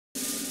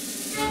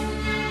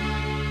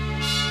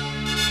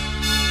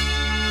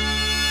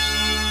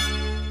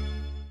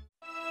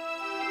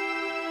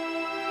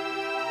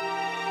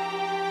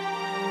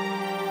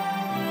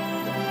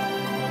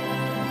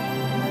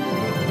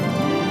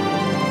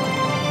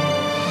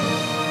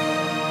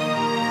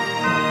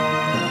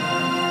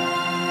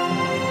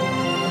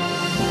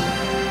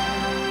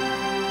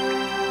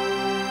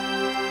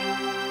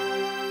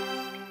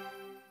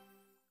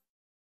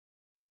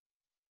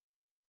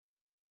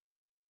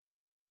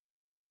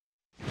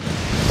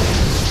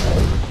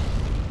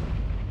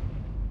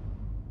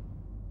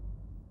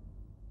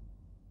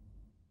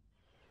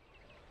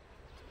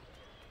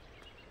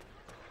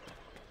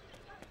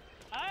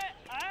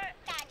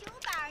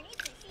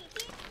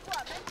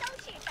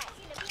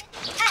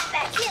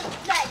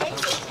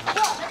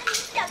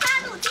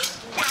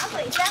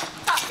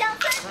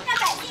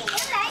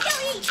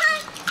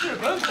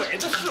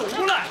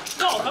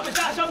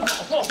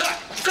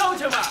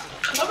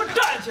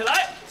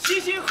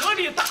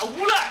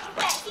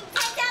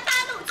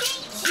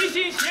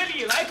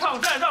抗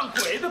战，让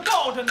鬼子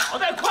抱着脑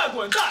袋快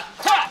滚蛋，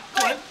快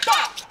滚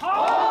蛋！好。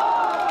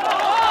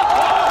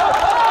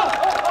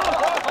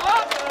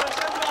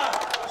先生，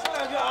我说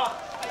两句啊，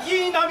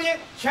一营当兵，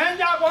全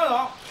家光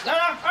荣。来，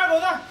二狗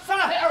子上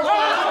来，二狗子。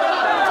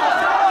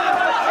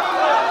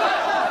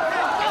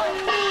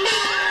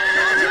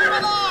兄弟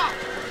们呐，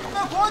我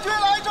们国军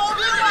来招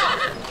兵了，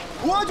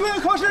国军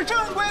可是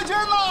正规军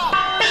了，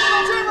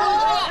进来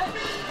了，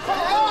快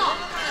来啊！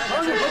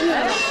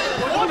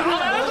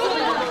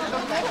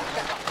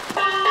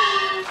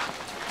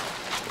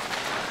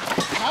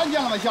看见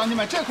了吗，乡亲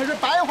们？这可是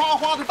白花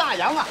花的大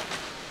洋啊！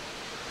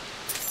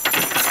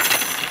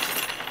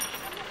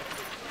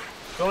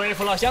各位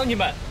父老乡亲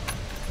们，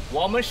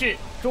我们是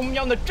中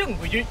央的正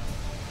规军，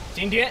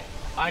今天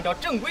按照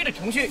正规的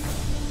程序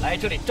来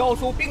这里招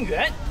收兵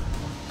员，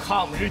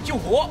抗日救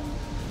国，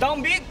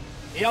当兵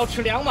也要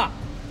吃粮嘛。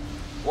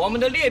我们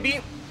的列兵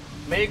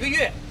每个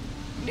月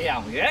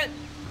2元，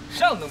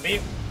上等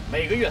兵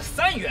每个月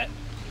3元，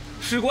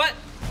士官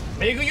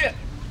每个月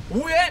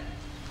5元，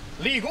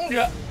立功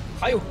者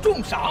还有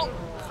重赏，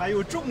还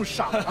有重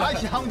赏啊！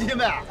乡亲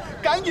们，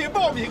赶紧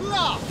报名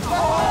啊！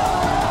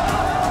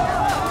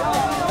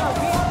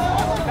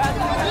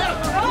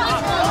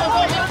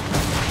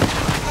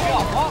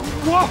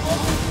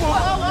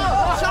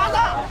我傻子，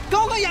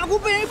刚刚掩护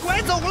被人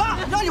拐走了，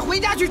让你回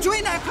家去追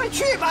呢，快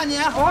去吧你！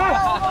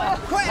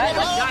快点！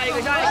下一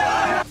个。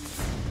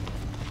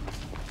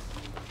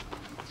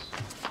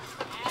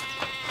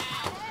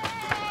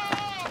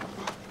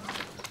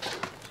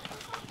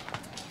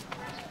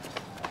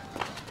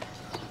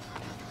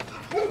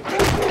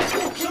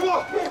师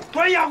傅，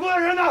拐哑光的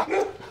人呢？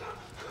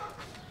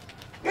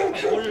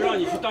不是让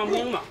你去当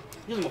兵吗？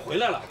你怎么回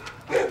来了？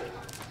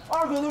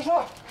二狗子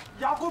说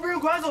哑光被人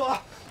拐走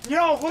了，你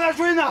让我回来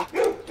追呢。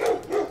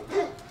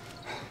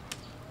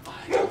哎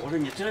呀，我说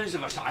你真是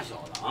个傻小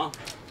子啊！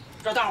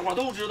这大伙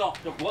都知道，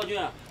这国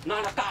军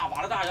拿着大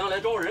把的大洋来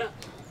招人，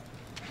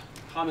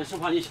他们是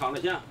怕你抢了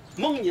先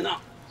蒙你呢。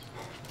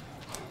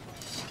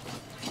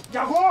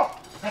哑光，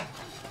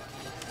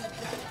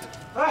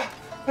哎，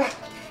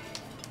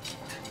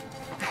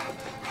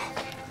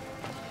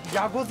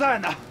哑光在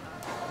呢。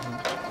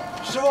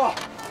师傅，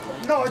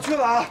那我去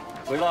了啊。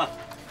回来。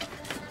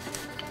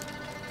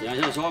眼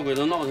下小鬼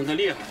子闹腾的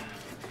厉害，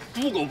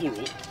猪狗不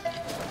如，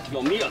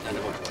要灭咱这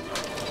个国家。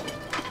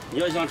你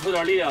要想出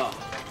点力啊，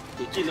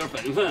得尽点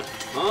本分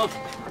啊！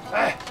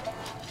哎，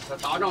这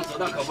打仗子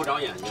弹可不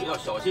长眼睛，要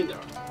小心点。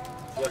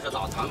要是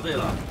打残废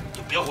了，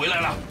就别回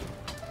来了。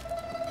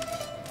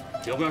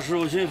也怪师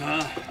傅心狠，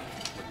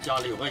我家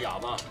里有个哑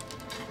巴，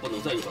不能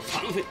再有个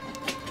残废。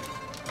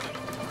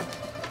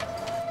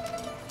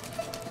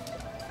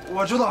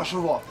我知道，师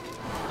傅。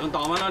等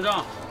打完了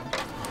仗，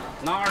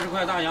拿20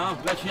块大洋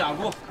来取哑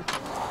姑。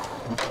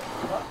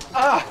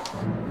啊！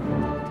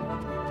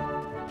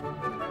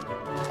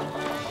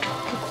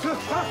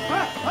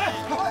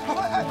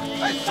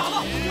哎，傻子，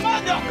你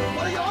慢点，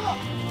我的羊呢？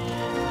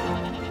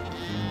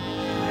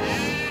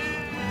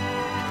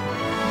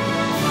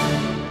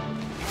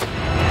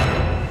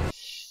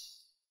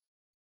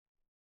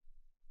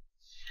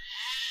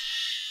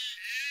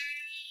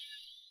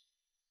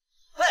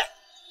嘿，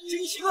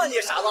真行啊你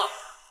傻子！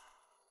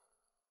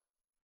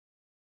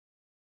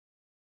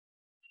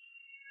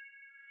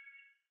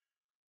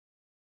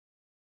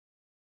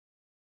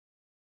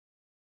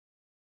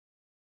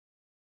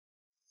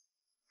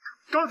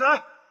刚才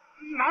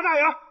拿大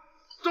洋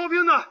招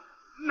兵的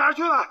哪儿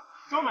去了？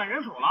招满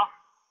人手了，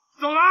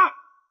走了。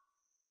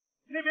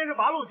那边是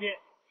八路军，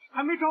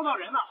还没招到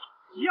人呢，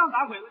一样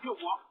打鬼子救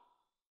国。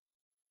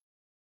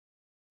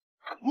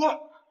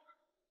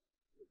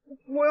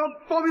我要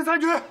报兵参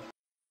军。全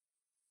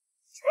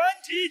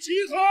体集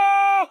合！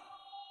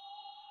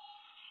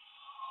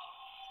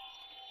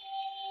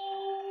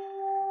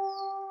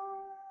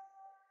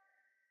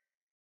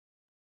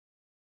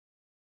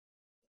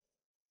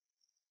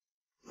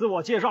自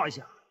我介绍一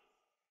下，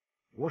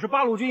我是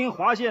八路军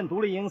华县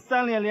独立营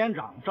3连连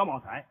长张茂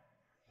才，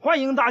欢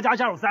迎大家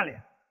加入3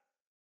连。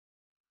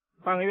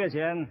半个月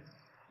前，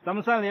咱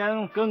们3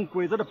连跟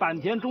鬼子的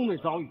坂田中队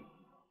遭遇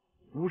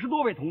，50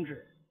多位同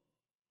志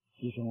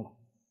牺牲了。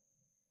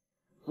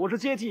我是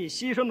接替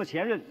牺牲的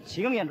前任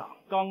秦连长，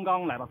刚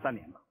刚来到3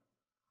连的，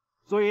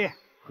所以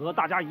和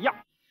大家一样，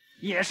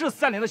也是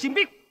3连的新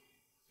兵。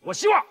我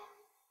希望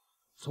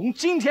从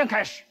今天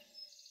开始，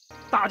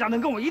大家能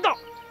跟我一道。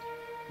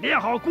练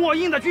好过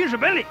硬的军事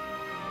本领，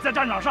在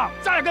战场上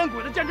再跟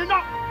鬼子见真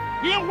章，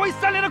赢回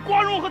3连的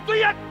光荣和尊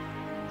严。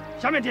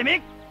下面点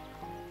名：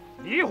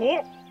李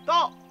虎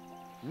到，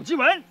武基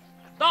文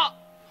到，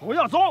侯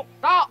耀宗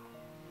到，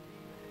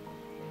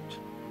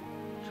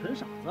陈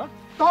傻子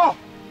到。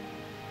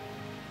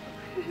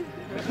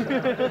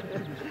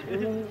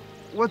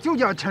我就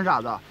叫陈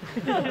傻子。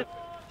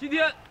今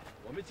天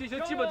我们进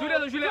行基本对练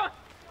的训练，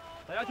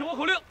大家听我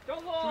口令，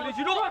注意力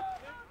集中，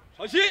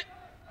稍息。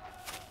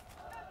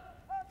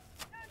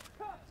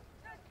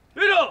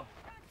立正，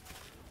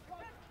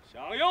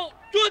向右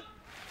蹲。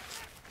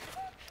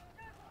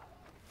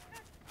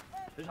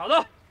陈傻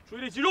子，注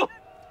意力集中，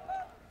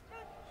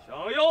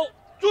向右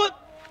准，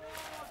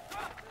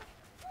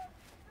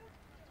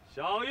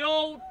向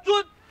右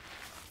准，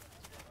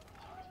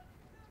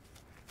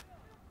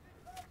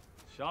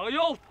向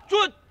右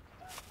准。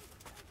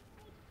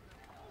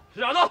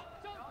是傻子，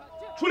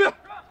出力！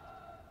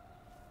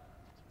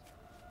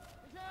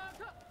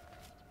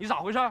你咋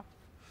回事？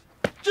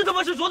这他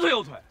妈是左腿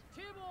右腿？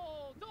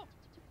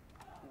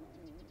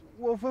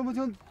我分不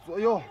清左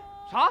右。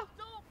啥？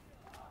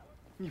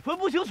你分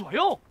不清左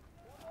右？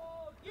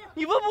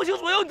你分不清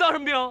左右，你当什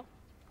么兵？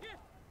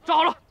站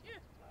好了，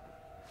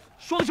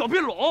双脚并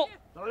拢。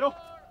加油！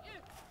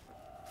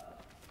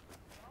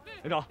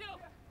连长，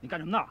你干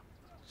什么呢？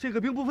这个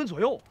兵不分左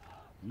右，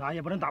那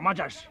也不能打骂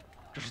战士，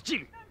这是纪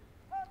律。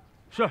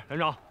是连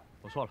长，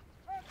我错了。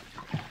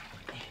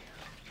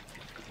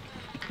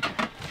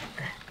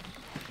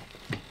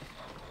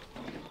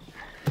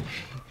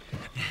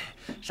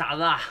傻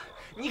子，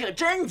你可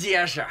真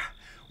结实！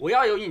我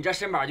要有你这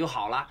身板就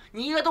好了，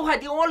你一个都快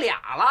顶我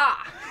俩了。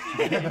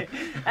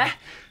哎，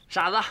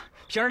傻子，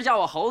平时叫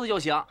我猴子就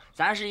行，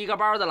咱是一个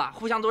班的了，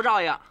互相多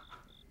照应。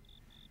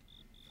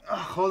啊，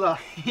猴子，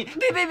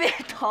别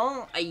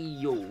疼！哎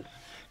呦，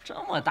这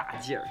么大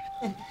劲儿！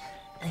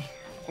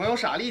光有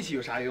傻力气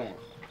有啥用啊？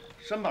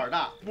身板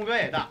大，目标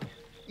也大，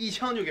一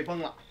枪就给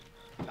崩了。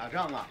打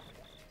仗啊，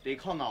得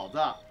靠脑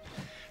子。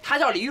他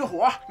叫李玉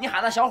虎，你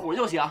喊他小虎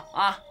就行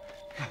啊。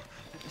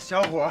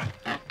小虎，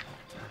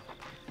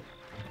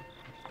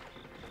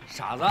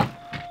傻子，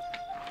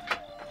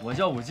我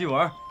叫武继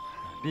文，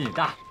比你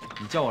大，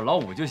你叫我老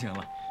五就行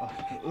了。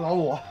老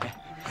五，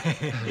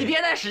你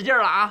别再使劲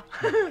了啊！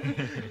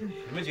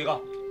你们几个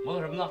忙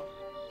什么呢？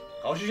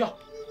好好睡觉，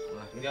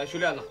明天训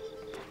练呢。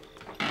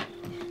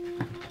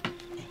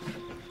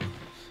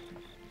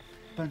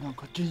班长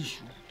可真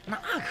凶。那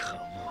可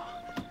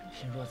不，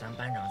听说咱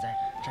班长在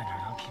战场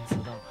上拼刺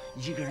刀，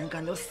一个人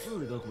干掉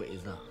4个鬼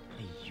子，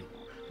哎呦，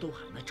都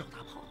喊他赵大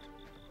炮。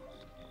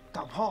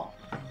大炮？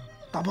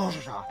大炮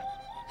是啥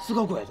？4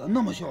个鬼子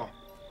那么凶？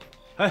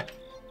哎，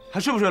还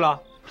睡不睡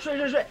了？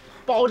睡，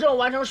保证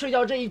完成睡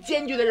觉这一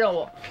艰巨的任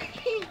务。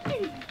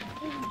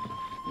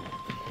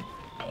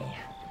哎呀，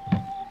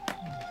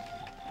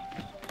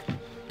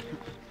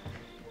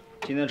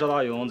今天赵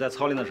大勇在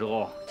操练的时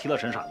候提了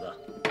陈傻子，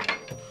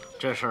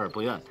这事儿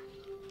不怨他。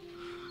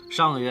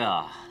上个月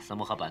啊，咱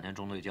们和坂田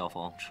中队交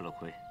锋吃了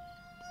亏，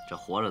这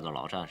活着的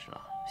老战士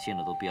啊，心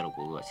里都憋了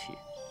股恶气。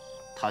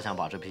他想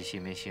把这批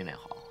新兵训练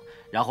好，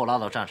然后拉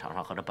到战场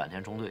上和这坂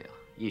田中队啊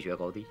一决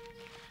高低。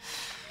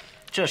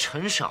这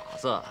陈傻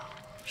子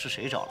是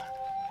谁找来的？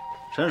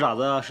陈傻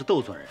子是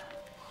窦村人。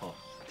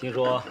听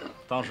说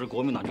当时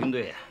国民党军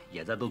队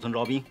也在窦村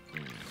招兵，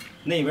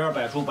那边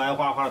摆出白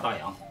花花的大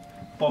洋，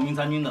报名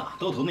参军的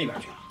都投那边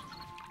去了。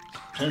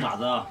陈傻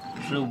子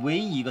是唯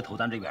一一个投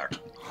咱这边的，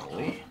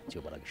所以就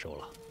把他给收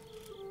了。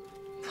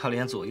他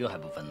连左右还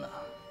不分呢。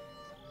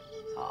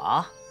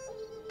啊？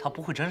他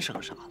不会真是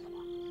个傻子吧？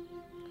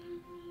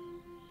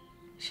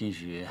兴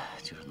许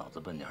就是脑子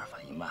笨点，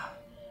反应慢。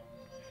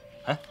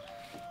哎，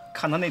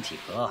看他那体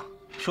格，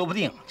说不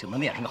定就能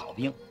练成个好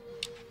兵。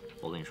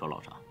我跟你说，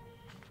老张，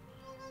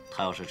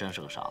他要是真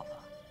是个傻子，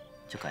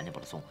就赶紧把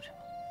他送回去吧。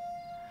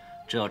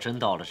这要真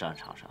到了战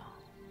场上，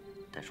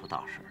得出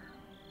大事儿。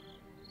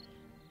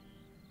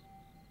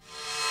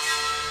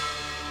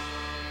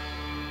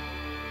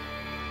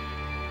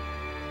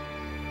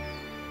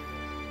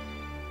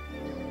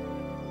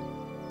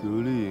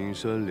独立营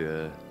3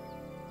连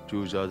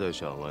驻扎在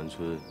响湾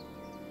村，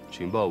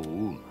情报无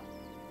误吗？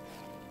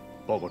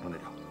报告中队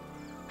长，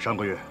上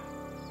个月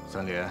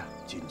3连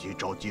紧急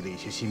召集了一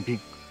些新兵，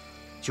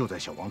就在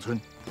小王村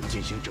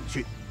进行整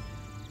训。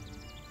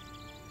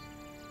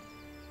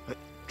哎，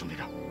中队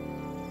长，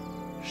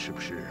是不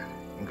是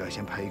应该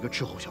先派一个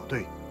斥候小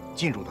队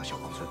进入到小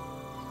王村，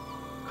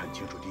看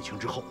清楚敌情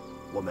之后，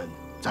我们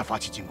再发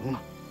起进攻呢？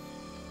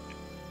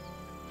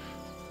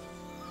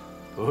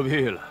不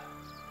必了。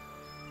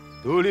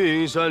独立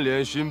营3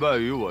连勋败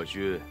于我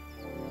军，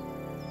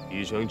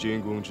已成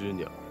惊弓之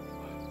鸟，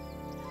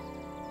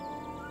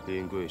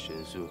兵贵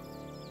神速。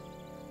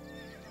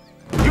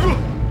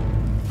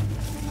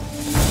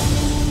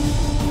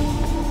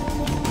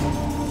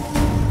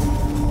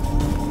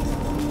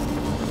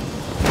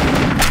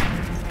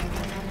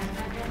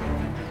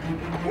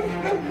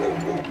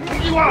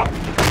地瓜，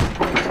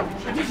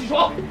全体起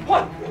床，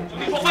快！整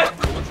理装备，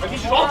全体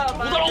起床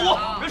！5到老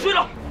5，人睡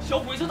了。小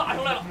鬼子打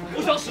上来了，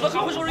不想死的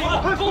赶快收拾衣服，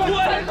给我出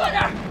来！快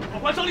点！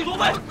快整理装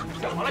备，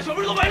想法来小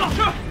兵都没了。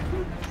是。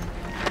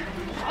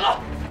咋了？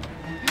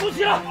你给我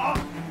起来！啊！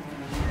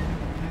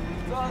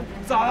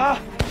咋了？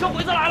小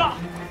鬼子来了！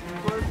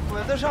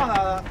鬼子上来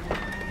了，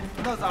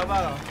那咋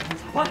办啊？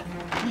咋办？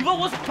你问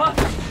我咋办？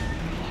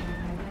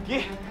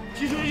你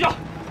继续睡觉，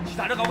其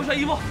他人赶快穿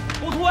衣服，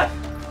给我突围！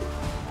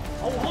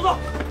好，我猴子，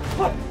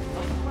快！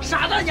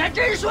傻子，你还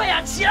真睡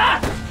呀？起来！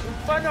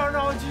班长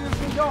让我继续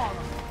睡觉呢。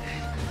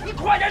你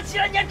快点起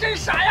来！你还真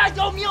傻呀，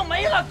要命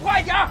没了！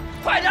快点，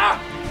快点！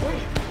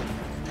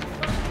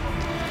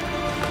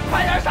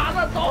快点，傻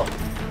子，走！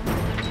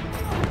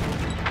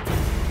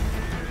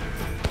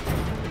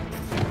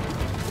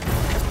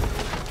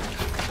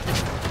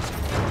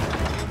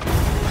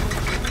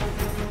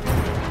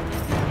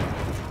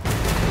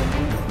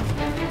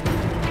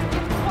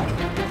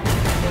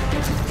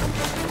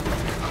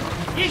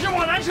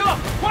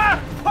快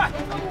快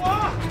跟我！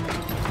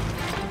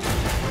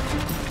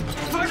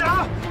团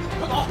长，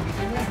快走！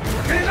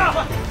给你的。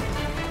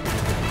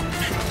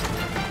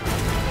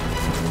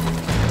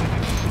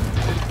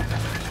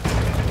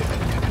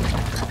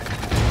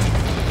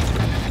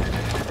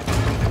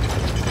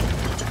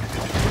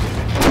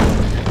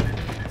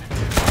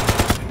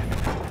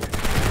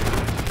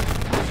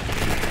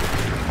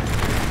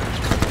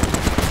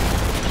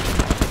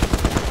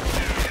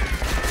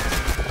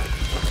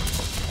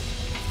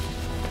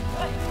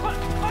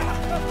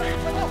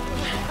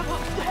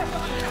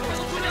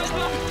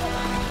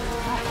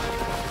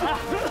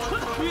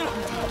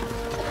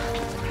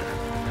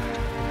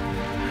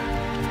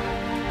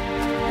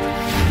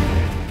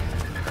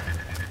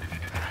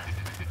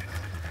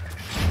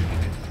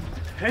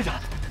 连长，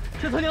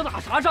这他娘打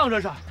啥仗？这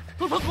是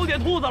都成狗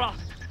撵兔子了！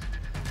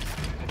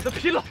我们得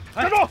拼了！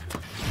站住！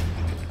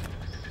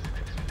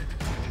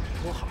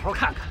给我好好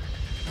看看，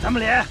咱们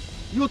连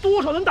有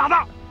多少能打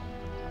的！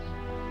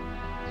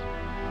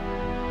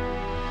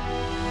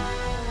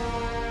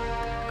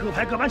各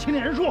排各班清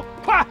点人数，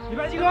快！1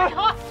班集合！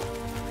好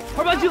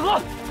，2班集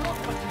合！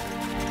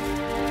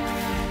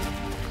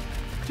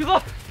集合！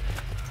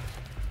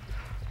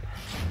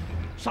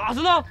傻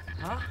子呢？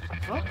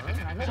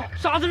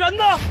傻子人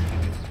呢？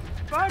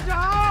 班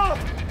长，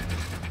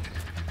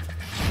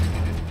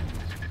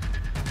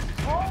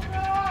猴子，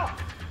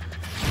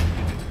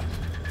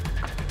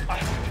哎，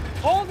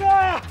猴子，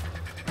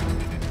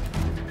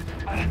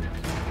哎，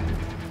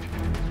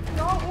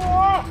小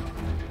虎，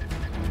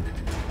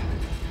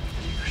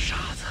这个傻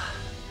子！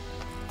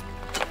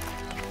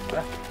来，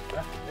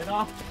连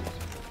长，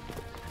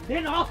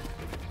连长，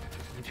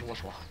你听我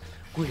说，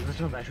鬼子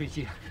正在睡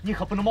觉，你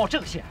可不能冒这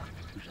个险。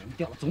人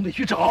掉了总得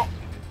去找。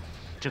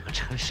这个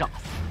陈傻子。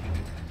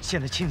 现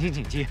在情形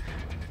紧急，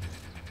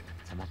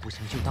咱们不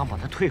行就当把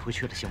他退回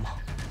去了，行吗？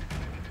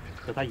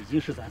可他已经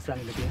是咱3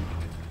连的兵了，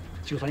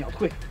就算要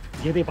退，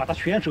也得把他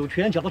全手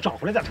全脚的找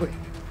回来再退，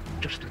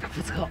这是对他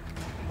负责。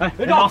哎，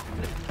连长，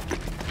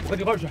我跟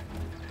你一块去，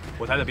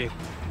我带的兵，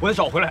我得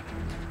找回来。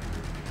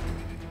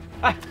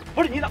哎，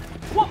不是你的，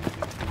我。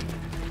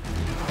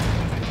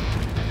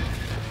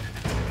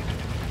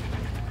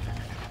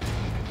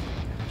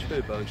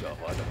这帮狡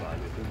猾的八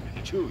路跟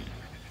泥鳅一样。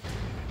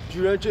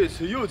 居然这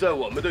次又在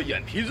我们的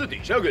眼皮子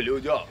底下给溜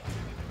掉了！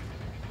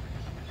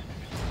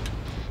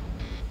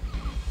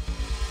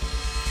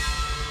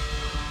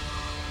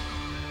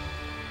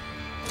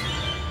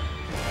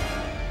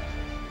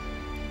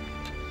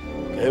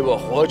给我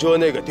活捉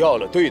那个掉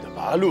了队的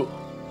八路！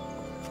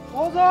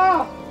猴子，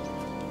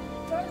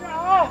班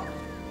长，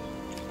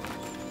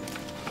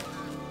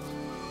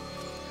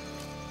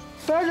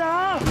班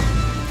长。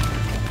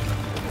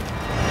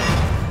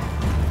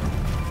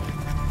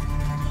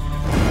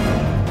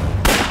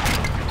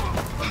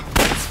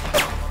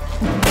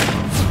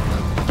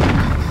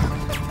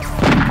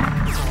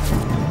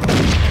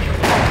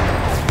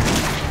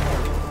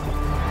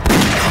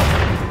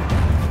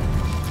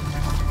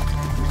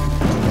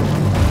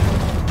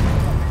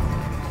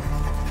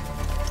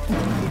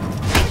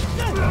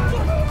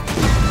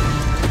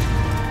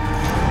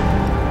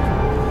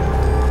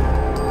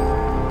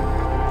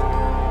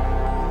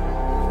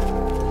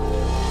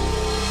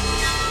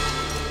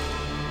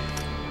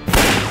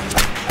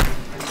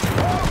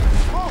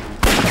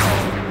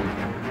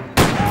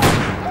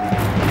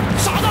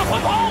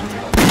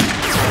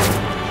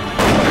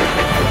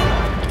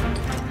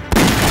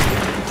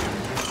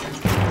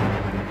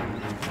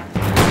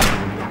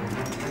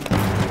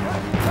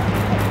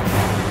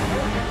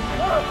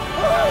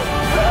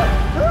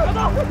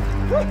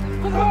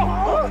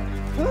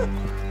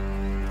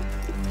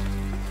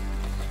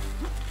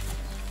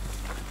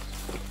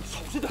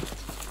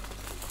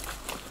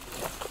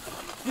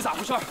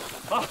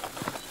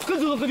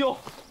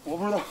 我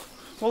不知道，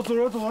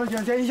我走着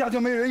眼前一下就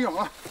没人影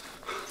了。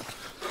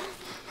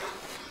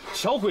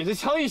小鬼子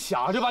枪一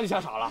响就把你吓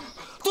傻了，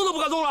动都不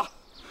敢动了。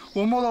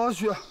我冒到了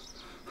血，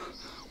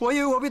我以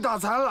为我被打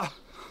残了。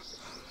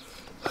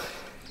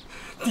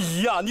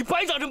你呀，你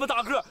白长这么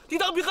大个，你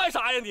当兵干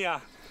啥呀你？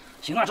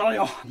行了，张大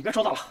勇，你别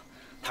说他了，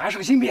他还是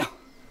个新兵，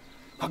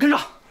快跟上，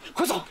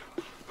快走！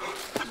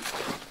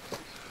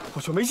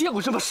我就没见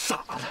过这么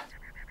傻的。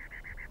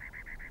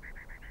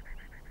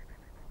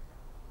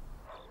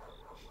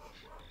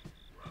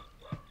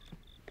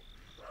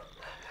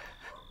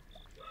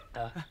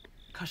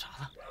 看傻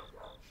子，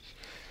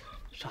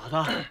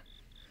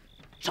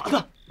傻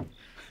子，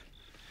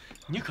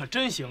你可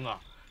真行啊！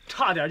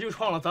差点就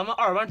创了咱们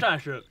2班战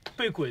士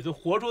被鬼子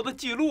活捉的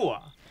记录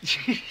啊！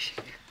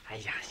哎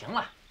呀，行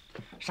了，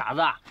傻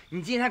子，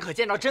你今天可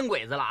见着真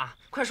鬼子了啊！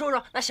快说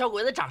说那小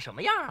鬼子长什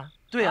么样啊？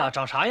对啊，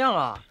长啥样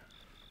啊？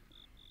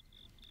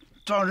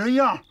长人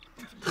样，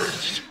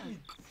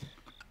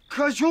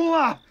可凶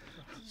了！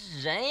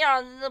人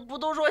样，那不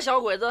都说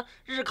小鬼子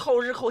日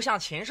寇像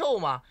禽兽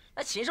吗？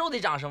那禽兽得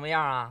长什么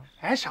样啊？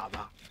哎，傻子，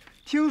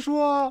听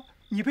说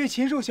你被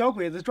禽兽小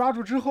鬼子抓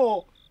住之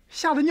后，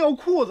吓得尿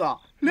裤子，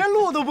连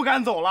路都不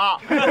敢走了。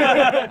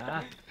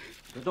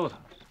别逗他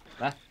了，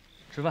来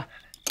吃饭。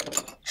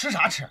吃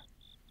啥吃？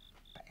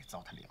糟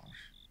蹋粮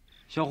食。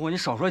小伙，你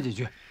少说几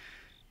句。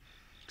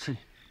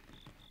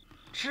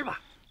吃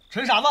吧。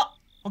陈傻子，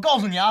我告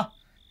诉你啊，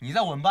你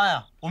在我们班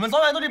啊，我们早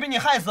晚都得被你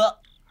害死。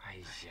哎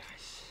呀，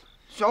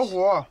小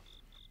虎，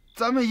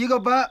咱们一个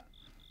班，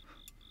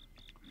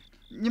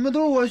你们都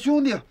是我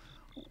兄弟，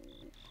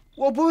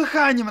我不会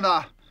害你们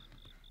的。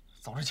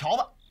走着瞧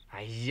吧。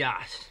哎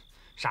呀，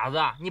傻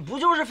子，你不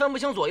就是分不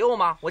清左右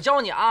吗？我教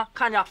你啊，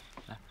看着，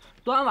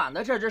端碗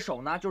的这只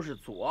手呢就是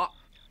左，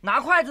拿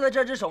筷子的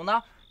这只手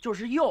呢就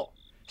是右，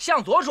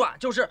向左转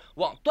就是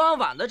往端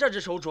碗的这只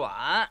手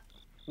转，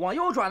往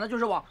右转呢就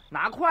是往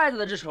拿筷子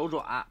的这手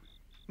转，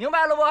明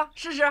白了不？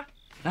试试，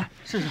来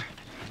试试。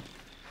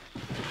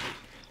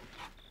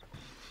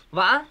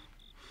碗，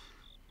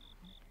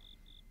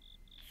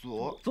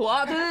左，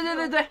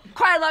对，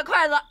筷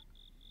子，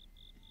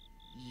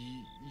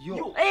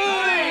右，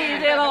哎，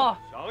对喽，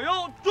向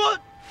右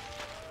转，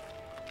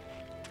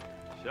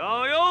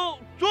向右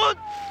转，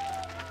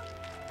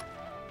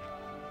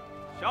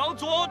向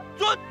左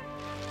转，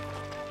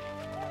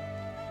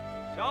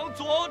向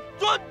左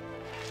转。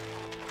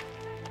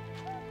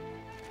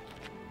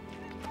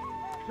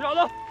陈小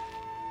子，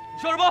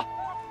你笑什么？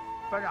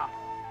班长，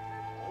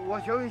我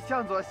学会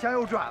向左向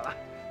右转了。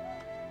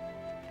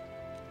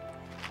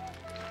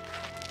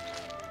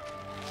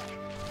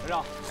班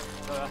长，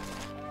教员，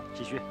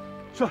继续。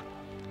是。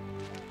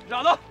陈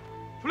傻子，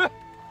出列。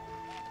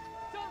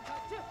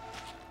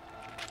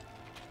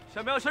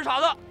下面有陈傻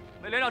子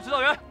为连长指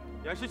导员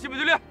演示基本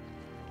队列。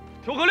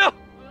听口令，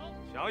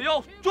向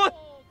右转，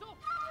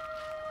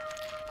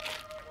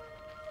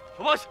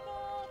出发。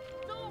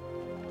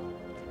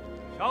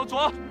向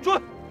左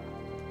转，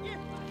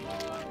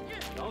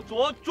向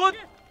左转，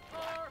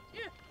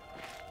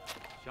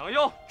向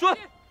右转，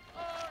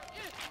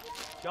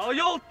向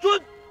右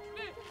转，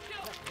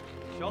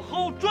向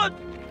后转。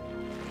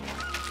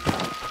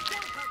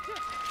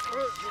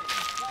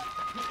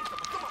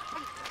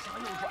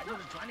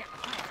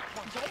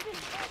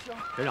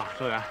连长、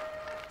教员，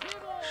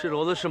是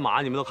骡子是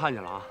马，你们都看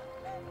见了啊！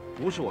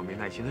不是我没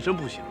耐心，他真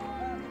不行。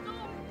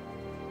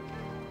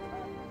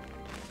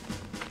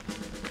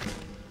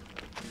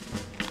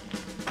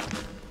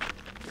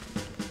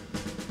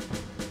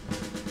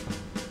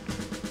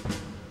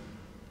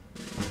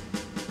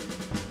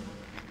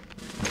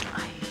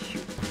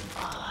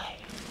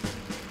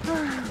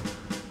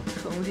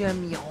成天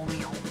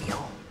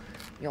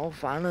瞄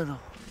烦了都，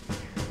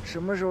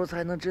什么时候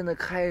才能真的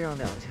开上2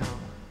枪？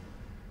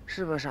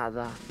是吧，傻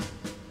子？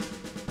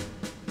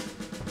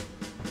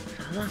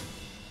傻子，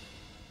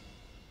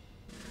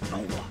老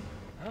五，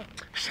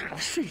傻子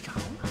睡着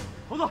了。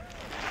猴子，好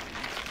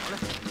嘞。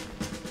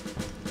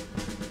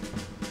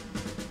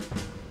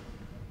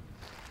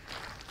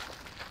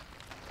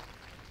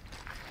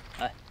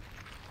哎，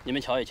你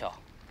们瞧一瞧，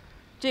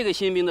这个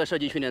新兵的射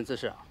击训练姿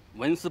势啊，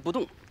纹丝不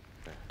动，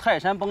泰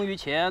山崩于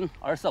前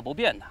而色不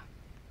变的。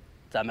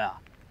咱们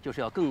啊，就是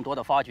要更多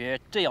的发掘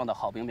这样的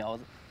好兵苗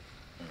子。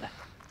来，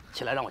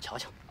起来让我瞧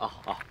瞧啊！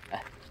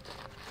哎，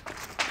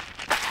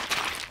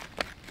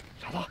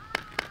傻子，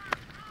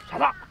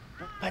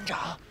班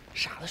长，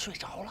傻子睡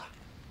着了。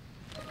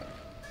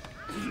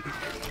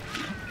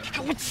你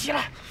给我起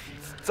来！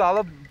咋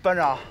了，班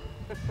长？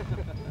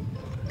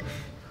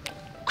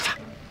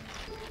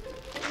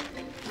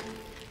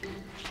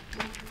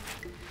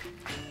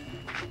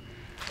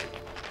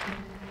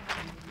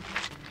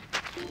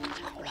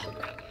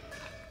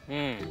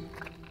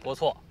不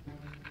错，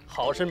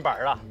好身板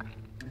啊！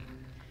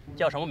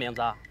叫什么名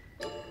字啊？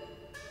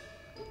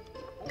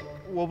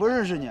我不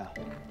认识你。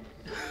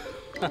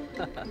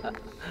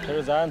这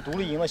是咱独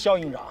立营的校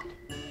营长。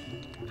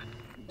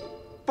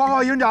报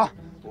告营长，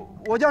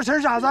我叫陈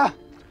傻子。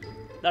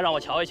那让我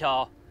瞧一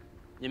瞧，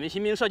你们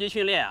新兵射击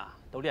训练啊，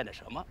都练的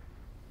什么？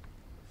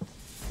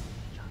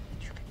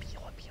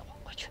别慌，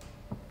快去！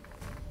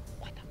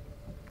快点！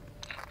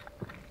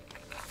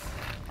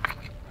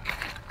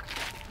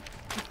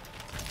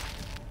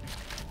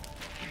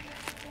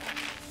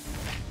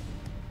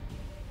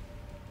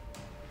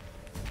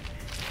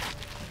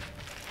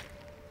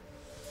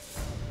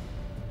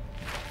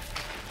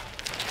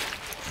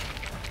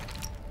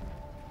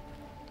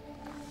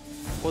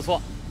不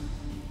错，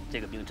这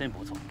个兵真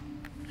不错，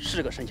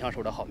是个神枪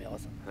手的好苗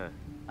子。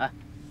哎，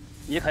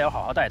你可要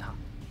好好带他，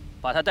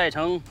把他带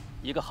成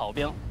一个好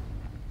兵。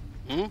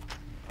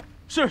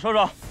是首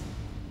长。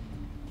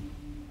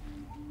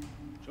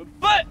准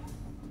备，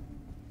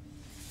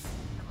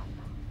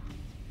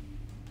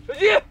射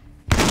击！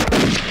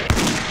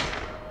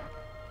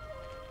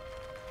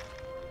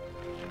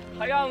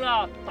看样子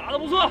打得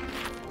不错，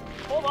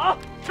跑马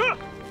是。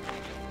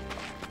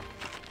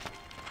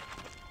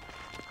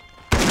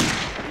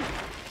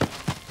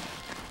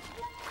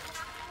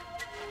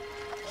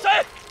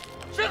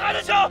谁开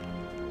的枪？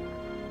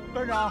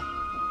班长，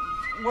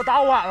我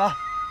打晚了。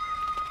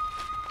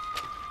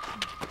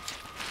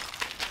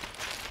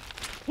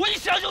我一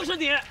想就是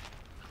你，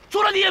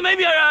除了你也没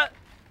别人，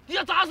你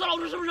想打死老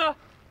子是不是？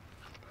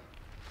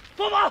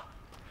放马！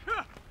是。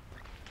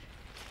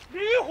离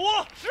虎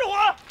10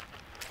环，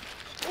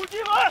武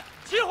进门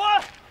7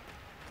环，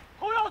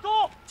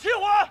起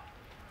火！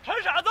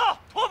陈傻子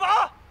脱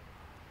靶！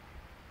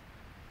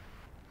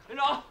连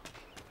长，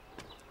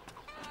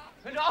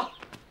连长，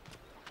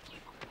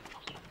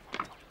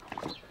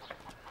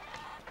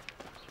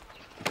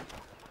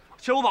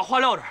先我把话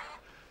撂这儿。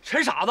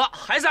陈傻子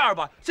还在2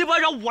班，这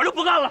班长我就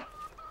不干了。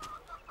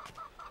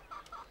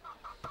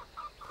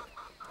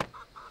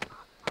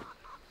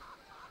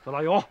周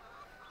大勇，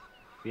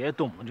别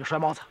动不动就摔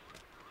帽子，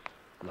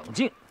冷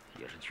静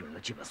也是军人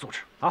的基本素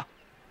质啊！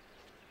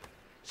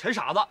陈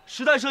傻子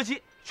实弹射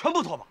击全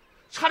部脱靶，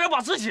差点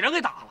把自己人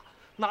给打了，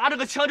拿着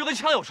个枪就跟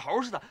枪友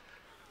仇似的。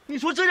你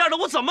说这样的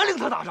我怎么领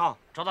他打仗？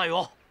赵大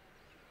勇，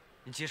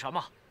你急什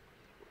么？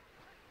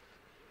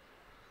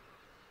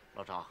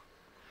老张，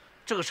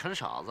这个陈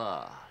傻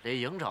子连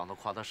营长都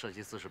夸他射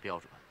击姿势标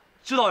准。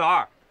指导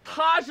员，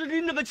他是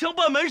拎着个枪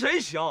扮门神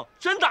行，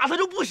真打他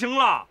就不行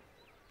了。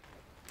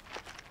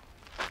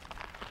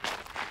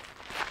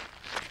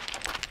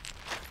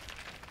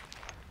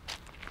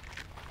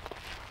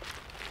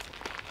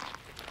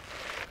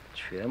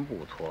全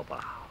部脱靶，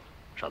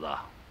傻子，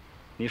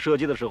你射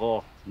击的时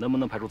候能不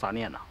能排除杂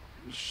念呢？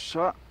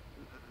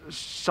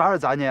啥是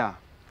杂念啊？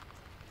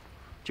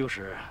就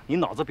是你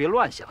脑子别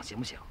乱想，行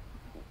不行？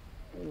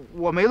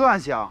我没乱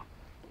想，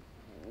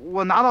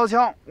我拿到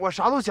枪，我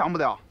啥都想不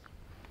了。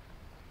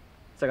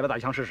再给他打一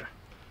枪试试。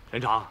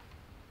连长，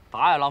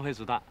打也浪费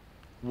子弹，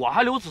我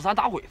还留子弹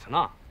打鬼子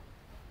呢。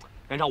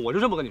连长，我就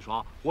这么跟你说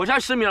啊，我现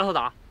在10米让他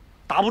打，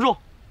打不中。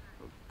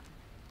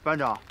班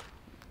长，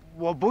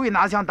我不会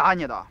拿枪打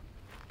你的。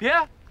别，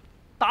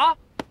打，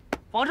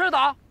往这儿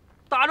打，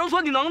打中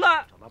算你能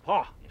耐。小大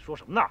炮，你说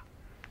什么呢？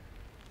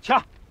枪！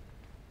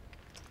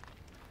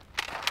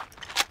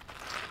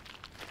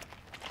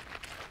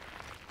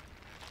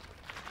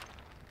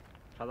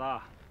傻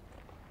子，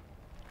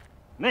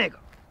那个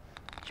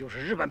就是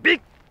日本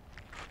兵。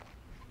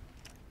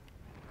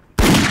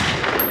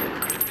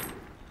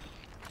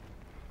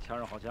枪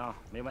是好枪，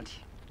没问题。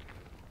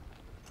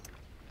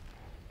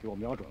给我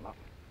瞄准了，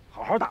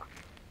好好打。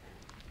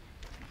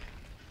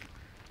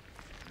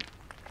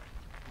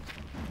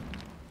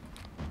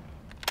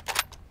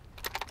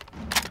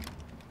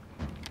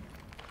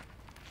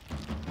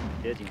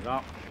别紧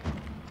张，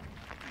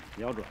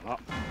瞄准了，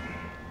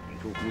屏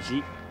住呼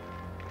吸，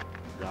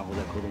然后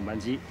再扣动扳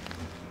机。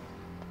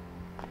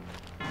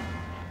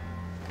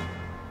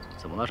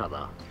怎么了，傻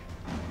子？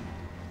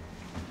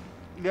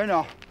连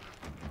长，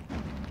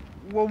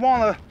我忘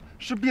了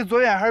是闭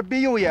左眼还是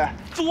闭右眼。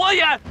左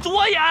眼，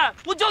左眼！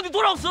我教你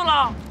多少次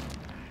了？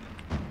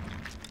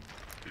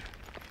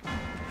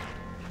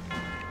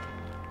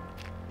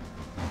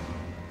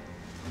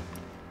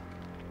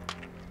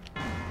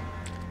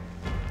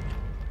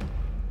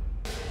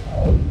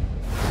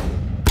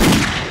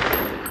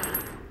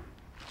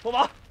脱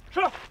靶，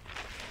是。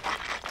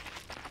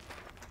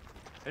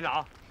连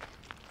长，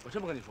我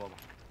这么跟你说吧，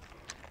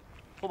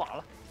脱靶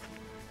了。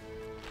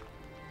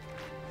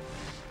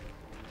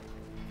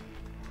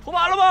脱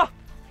靶了吗？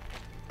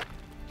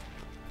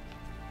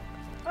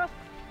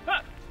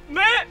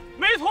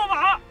没脱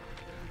靶，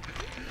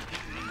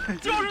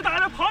就是打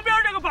在旁边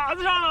这个靶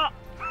子上了。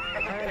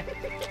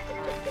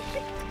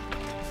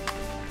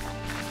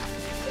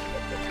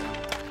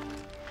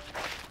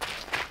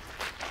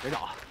连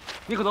长，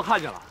你可能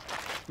看见了。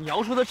你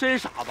要说他真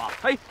傻吧，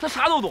哎，他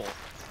啥都懂；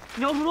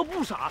你要说他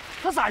不傻，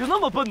他咋就那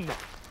么笨呢？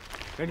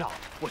连长，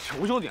我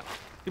求求你了，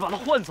你把他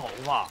换走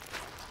吧。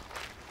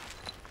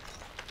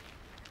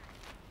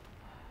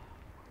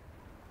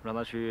让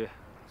他去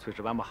炊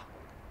事班吧，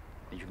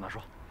你去跟他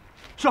说。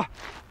是。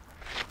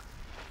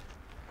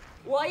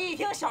我一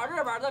听小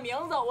日本的名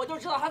字，我就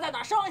知道他在哪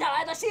儿生下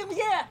来的，信不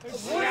信？不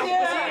信！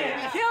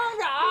你听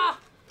着啊。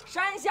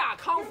山下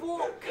康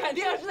夫肯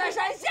定是在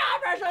山下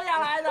边生下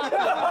来的，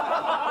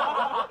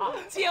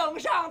井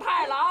上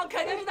太郎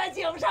肯定是在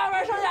井上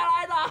边生下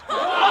来的。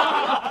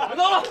别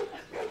闹了，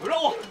有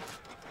任务，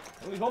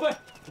整理装备，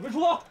准备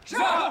出发。是。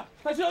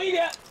再需要1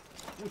点，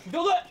不许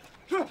掉队。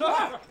是。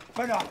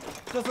班长，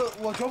这次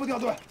我绝不掉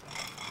队。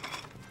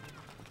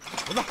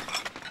滚蛋，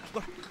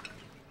过来。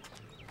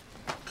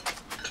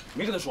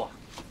没跟他说。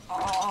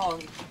哦，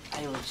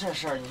哎呦，这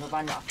事儿你说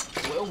班长，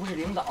我又不是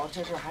领导，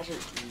这事儿还是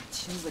你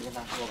亲自跟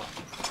他说吧。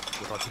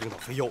我当替领导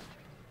费腰，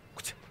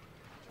快去！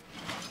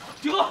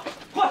集合，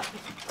快！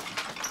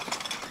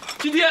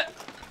今天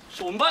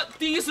是我们班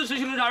第1次执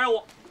行侦察任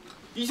务，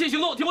一切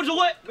行动听我指挥，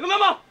明白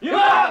吗？明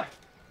白。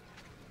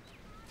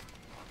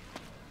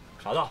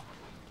傻子，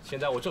现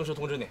在我正式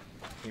通知你，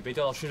你被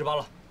调到炊事班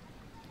了。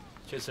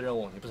这次任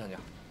务你不参加。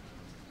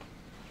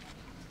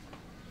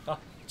啊，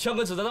枪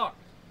跟子弹袋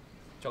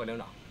交给连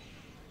长。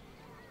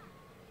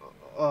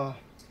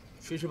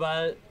炊事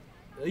班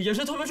也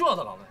是特别重要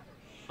的岗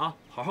位，啊，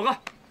好好干。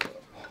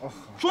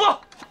出发，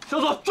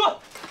向左转，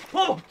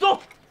往我走。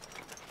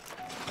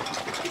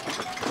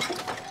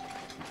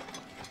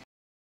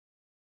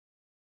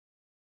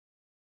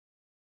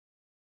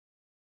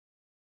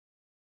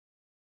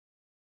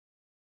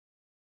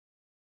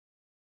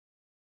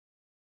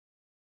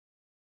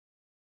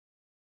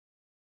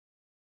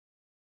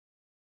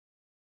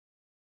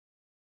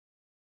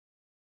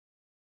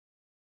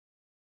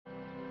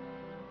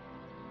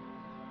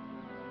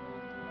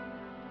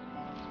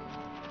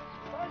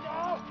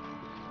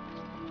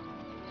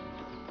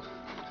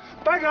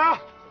班长，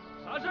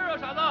啥事啊，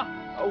傻子？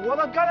我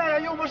的橄榄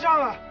也用不上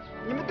了，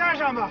你们带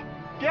上吧，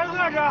别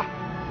饿着。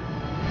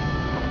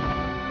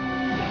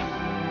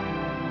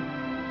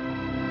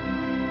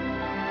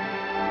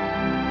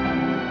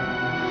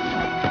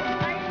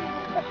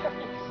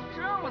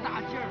这么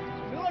大劲儿！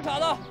行了，傻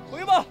子，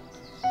回吧。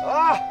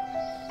啊！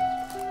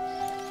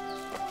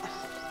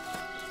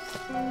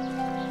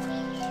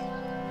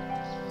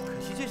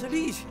可惜这是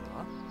力气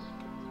啊，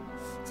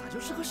咋就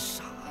是个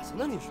傻子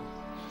呢？你说？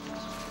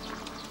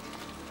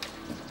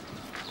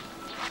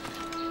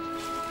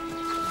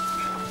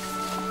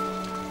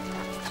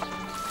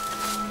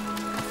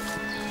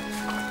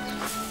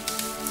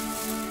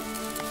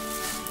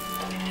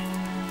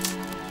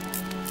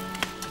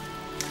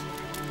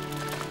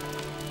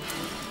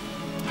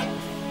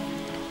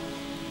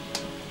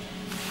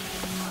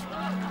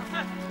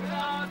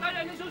大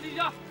家先休息一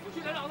下，我去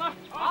连长那儿。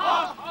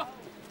好。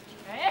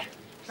哎，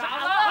傻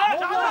子，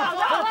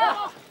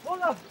猴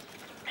子，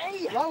哎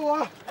呀，老五，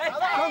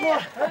大姑，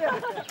哎呀，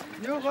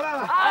你们回来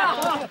了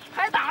啊！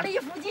还打了一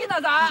伏击呢，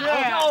咱。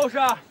就是。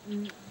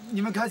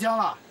你们开枪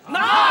了？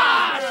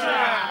那是。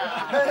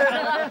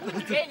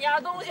给你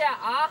点东西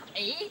啊！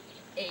哎，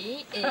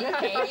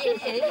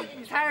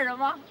你猜是什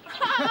么？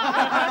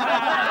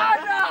那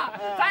是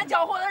咱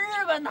缴获的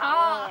日本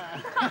糖。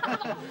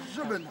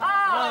日本糖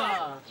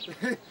啊！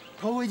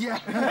头回见。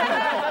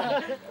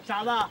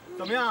傻子，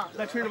怎么样？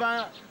在炊事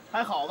班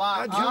还好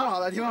吧？挺好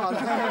的，挺好的。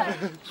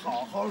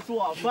好好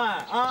做饭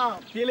啊，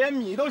别连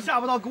米都下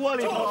不到锅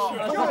里头。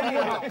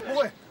不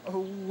会，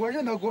我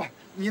认得锅，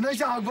你能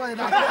下锅里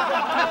的？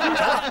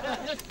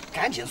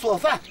赶紧做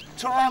饭，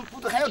吃完部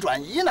队还要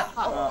转移呢。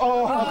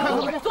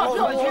快，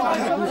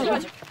坐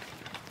去。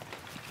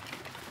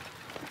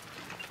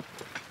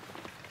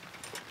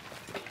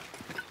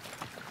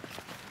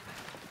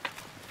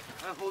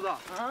哎，猴子，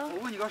我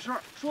问你个事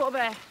儿。说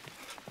呗。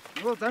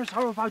你说咱啥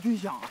时候发军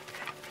饷啊？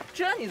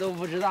这你都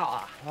不知道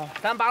啊？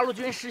咱八路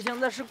军实行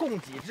的是供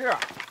给制，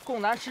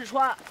供咱吃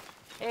穿。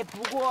哎，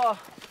不过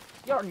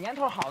要是年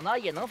头好呢，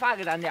也能发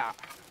给咱点儿。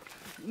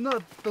那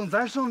等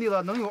咱胜利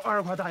了，能有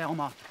20块大洋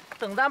吗？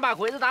等咱把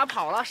鬼子打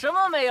跑了，什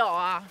么没有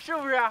啊？是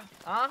不是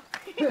啊？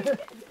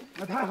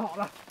那太好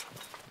了。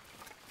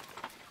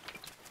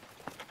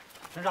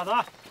陈傻子，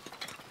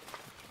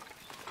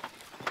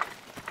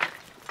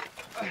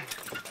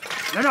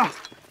连长，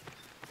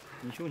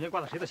你胸前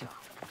挂的谁的枪？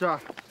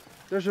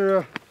这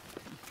是。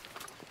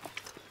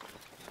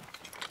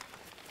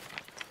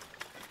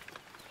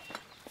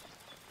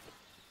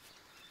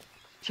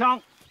枪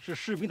是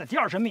士兵的第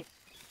二生命，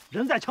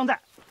人在枪在。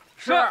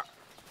是。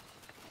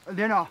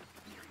连长，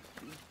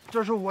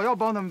这是我要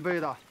帮他们背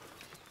的，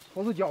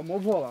猴子脚磨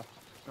破了，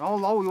然后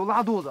老五又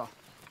拉肚子，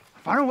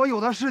反正我有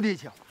的是力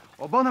气，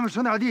我帮他们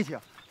省点力气，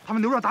他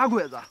们留着打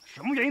鬼子，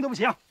什么原因都不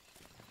行。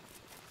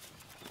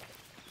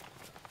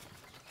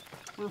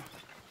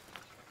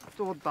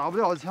这我打不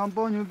了枪，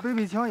帮你们背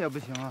背枪也不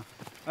行啊。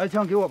哎，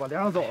枪给我吧，连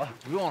长走了。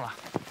不用了，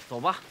走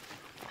吧。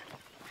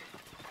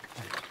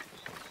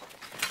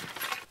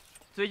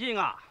最近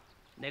啊，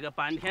那个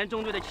坂田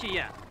中队的气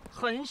焰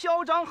很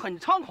嚣张，很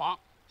猖狂，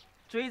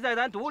追在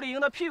咱独立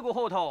营的屁股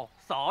后头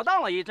扫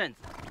荡了一阵子，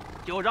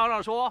就嚷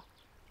嚷说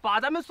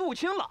把咱们肃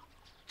清了，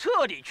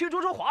彻底驱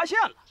逐出华县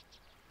了。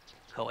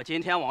可我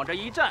今天往这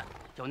一站，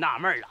就纳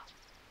闷了，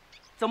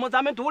怎么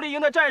咱们独立营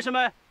的战士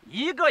们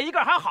一个一个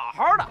还好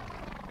好的，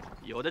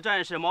有的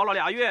战士毛了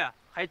2月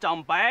还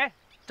长白、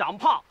长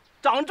胖、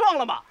长壮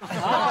了嘛？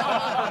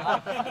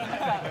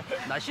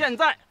那现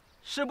在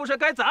是不是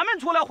该咱们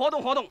出来活动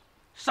活动？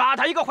杀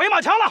他一个回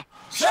马枪了！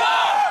是。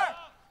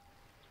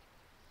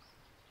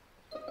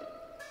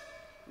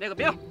那个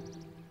兵，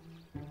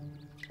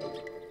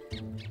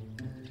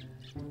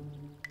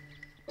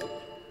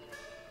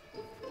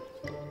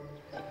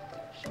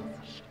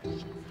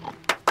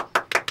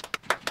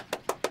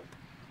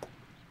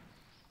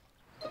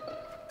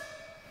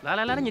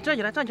来，你站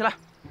起来，站起来。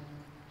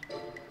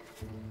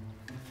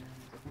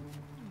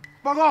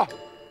报告。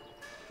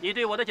你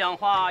对我的讲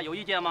话有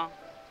意见吗？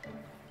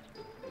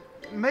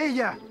没意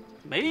见。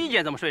没意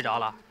见怎么睡着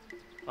了？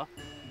啊，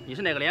你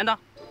是哪个连的？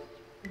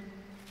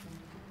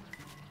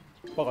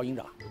报告营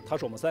长，他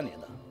是我们3连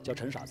的，叫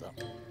陈傻子。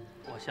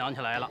我想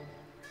起来了，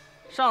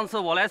上次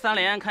我来3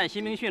连看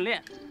新兵训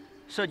练，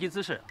射击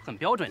姿势很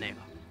标准那个。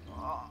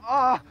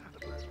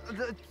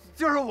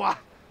就是我。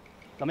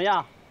怎么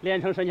样，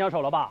练成神枪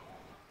手了吧？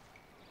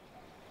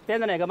编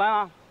的哪个班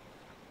啊？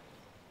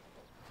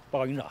报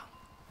告营长，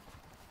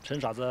陈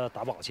傻子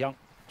打不好枪，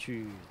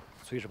去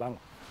炊事班了。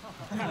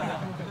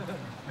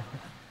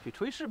去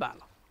炊事班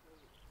了，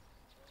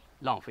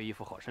浪费一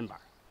副好身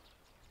板。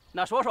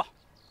那说说，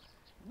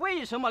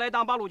为什么来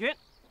当八路军？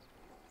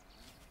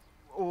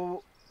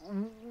我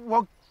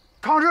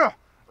抗日，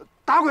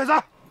打鬼子。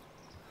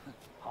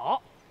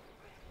好，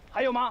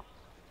还有吗？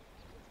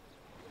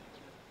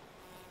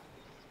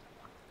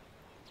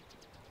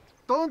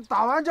等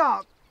打完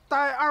仗，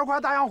带2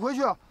块大洋回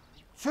去，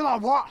娶老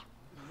婆。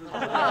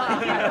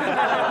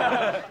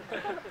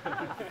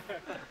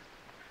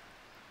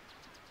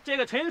这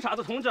个陈傻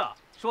子同志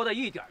说的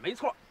一点没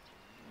错，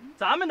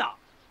咱们呢，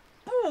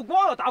不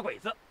光要打鬼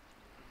子，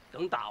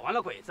等打完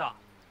了鬼子，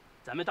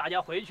咱们大家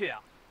回去啊，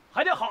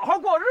还得好好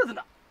过日子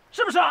呢，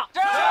是不是啊？是。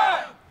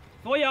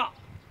所以啊，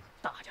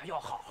大家要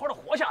好好的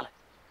活下来，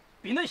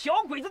比那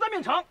小鬼子的命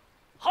长，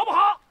好不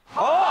好？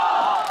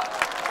好。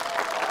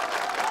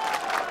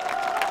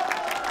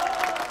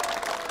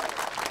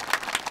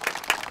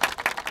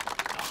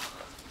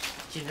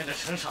今天这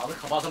陈傻子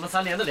可把咱们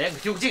3连的脸给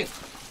丢尽。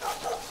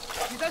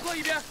你再说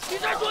一遍，你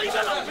再说一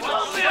遍了！你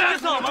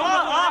怎么了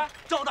啊？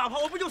赵大炮，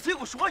我不就随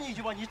口说你一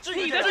句吗？你至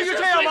于这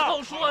样吗？随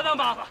口说的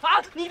吗？啊，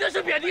你这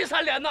是贬低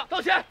3连呢！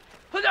道歉，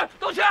快点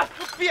道歉！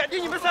贬低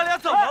你们3连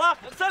怎么了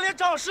？3连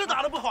仗是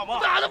打得不好吗？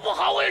打得不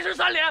好，我也是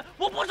3连，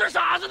我不是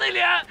傻子那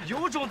连。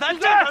有种咱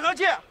战场上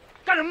见！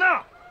干什么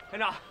呢？连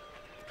长，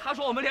他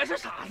说我们连是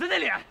傻子那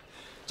连。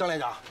张连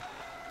长，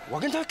我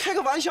跟他开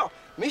个玩笑，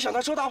没想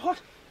到赵大炮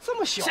这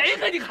么小。谁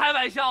跟你开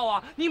玩笑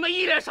啊？你们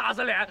1连傻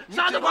子连，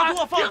傻子把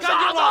我放干净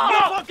了，给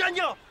我放干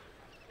净！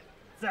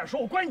再说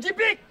我关你进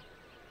兵。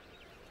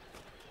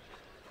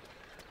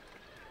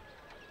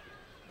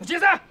解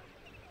散。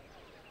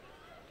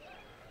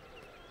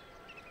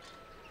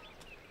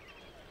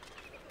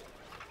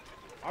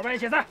200人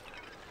解散。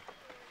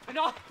连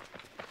长，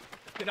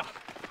连长，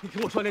你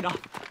听我说，连长，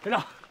连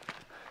长，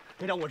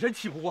连长，我真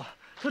气不过。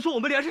他说我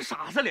们连是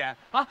傻子连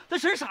啊，那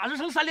神傻子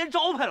成3连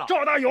招牌了。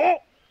赵大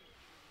勇，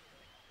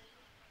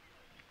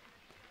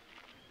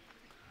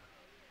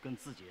跟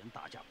自己人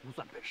打架不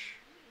算本事，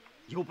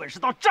有本事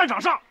到战场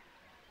上，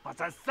把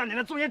咱3连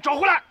的尊严找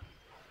回来。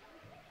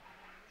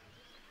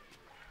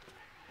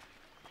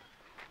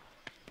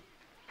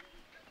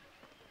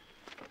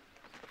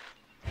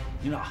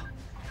营长，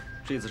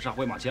这次杀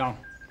回马枪，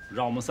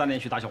让我们3连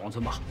去打小王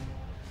村吧。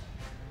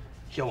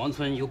小王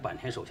村有坂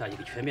田手下一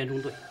个全编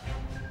中队，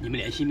你们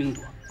连新兵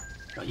多，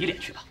让1连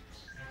去吧。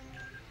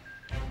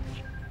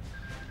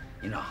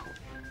营长，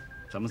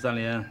咱们3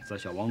连在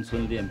小王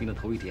村练兵的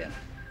头1天，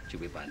就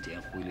被坂田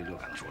灰溜溜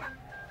赶了出来，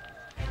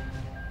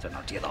在那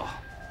儿跌倒，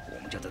我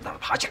们就在那儿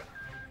爬起来。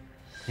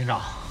营长，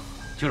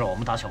就让我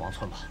们打小王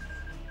村吧。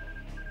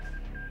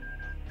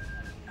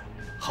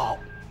好，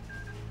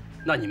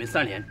那你们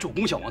3连主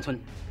攻小王村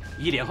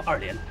，1连和2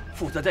连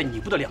负责在你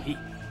部的两翼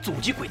阻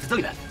击鬼子增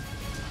援。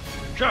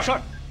是。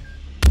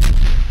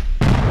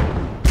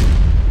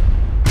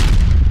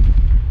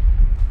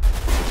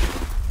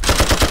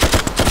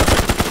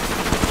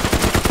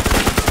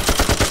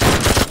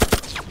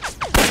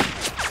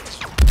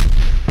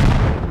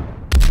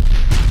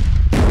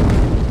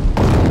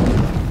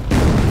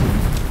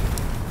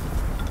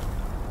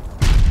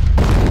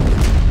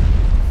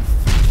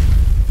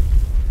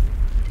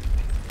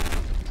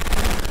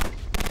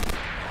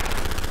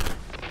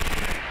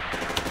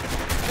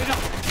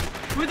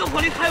鬼子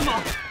火力太猛，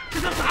这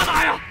叫咋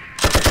打呀？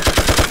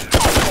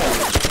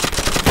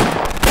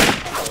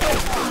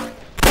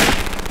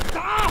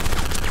打！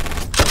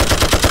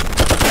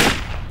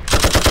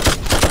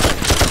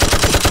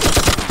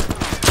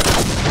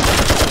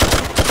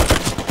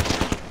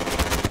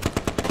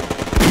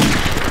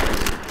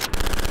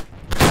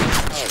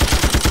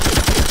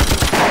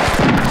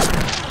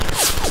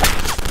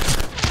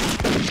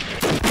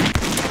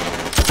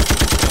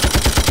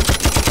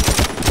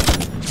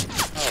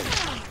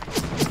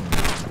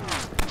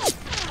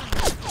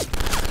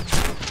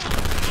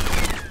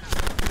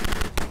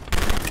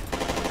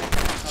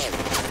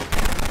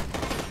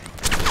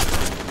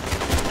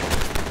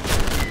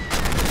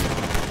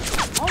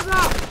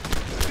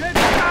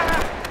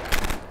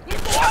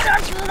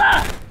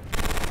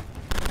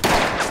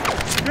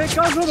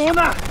刚出炉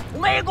呢，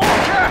没工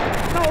吃，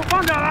那我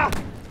放这了。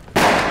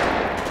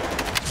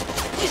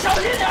你小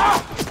心点儿！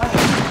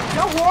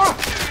小虎，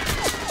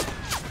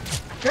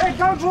这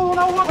刚出炉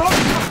的窝头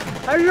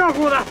还热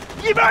乎呢，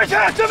一边去，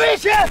这危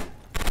险！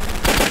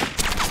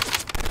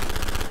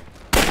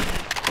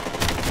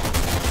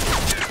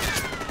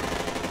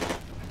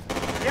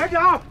连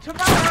长，吃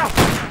饭了！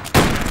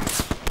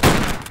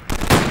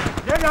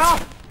连长，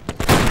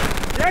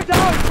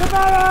吃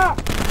饭了！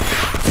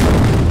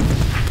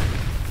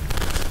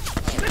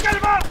干什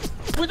么？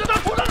鬼子都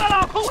冲上来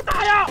了，快给我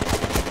打呀！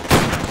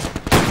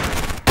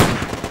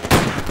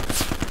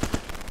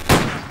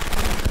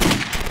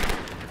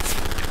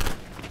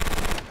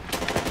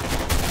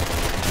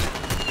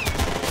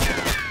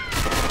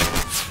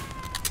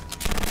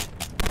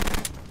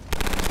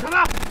小子，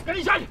赶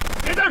紧下去，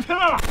别在这停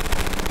了。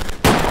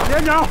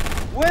连长，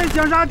我也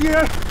想杀敌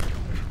人，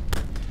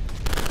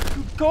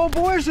可我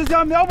不会使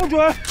枪，瞄不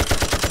准。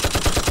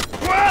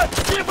滚！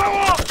你放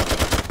我！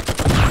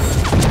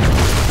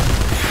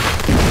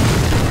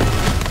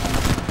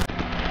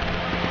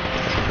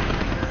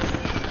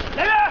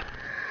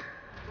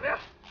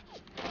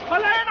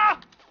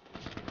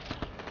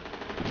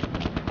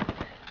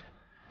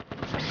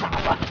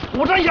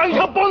我这养一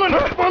条帮着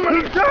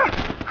你，这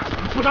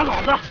不长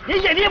脑子，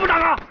连眼睛也不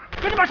长啊！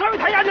赶紧把上尉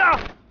抬下去啊！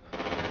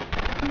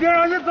连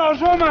长，你早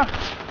说嘛！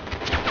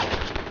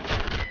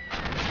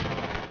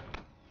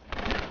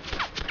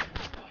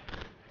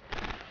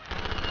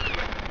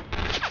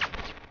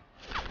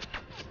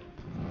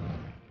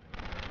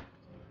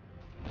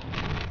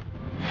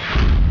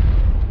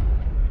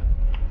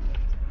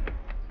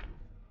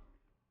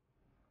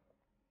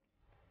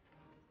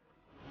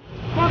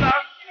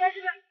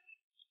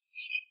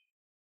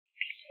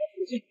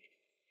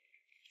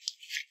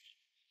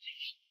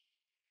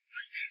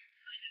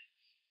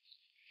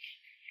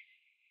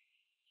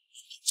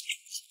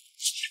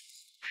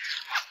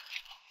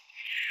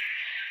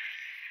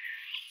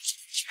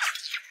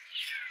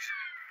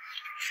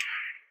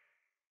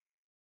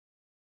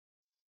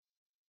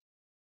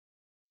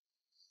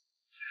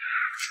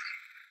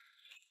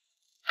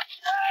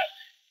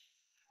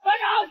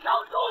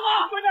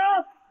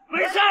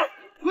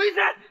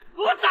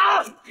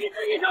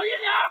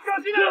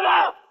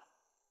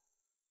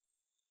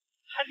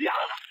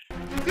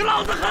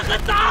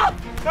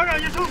班长，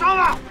你受伤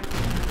了？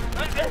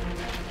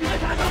你们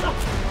啥伤的？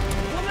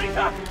我没事，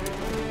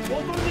我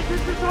送你去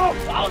治伤。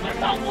老子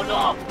挡不住，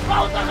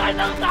老子还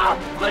能打，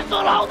快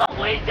送老子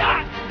回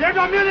家！连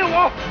长命令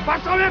我把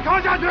伤员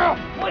扛下去。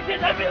我现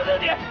在命令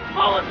你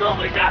把我送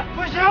回家。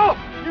不行，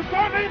你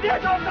光被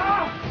连长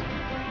打。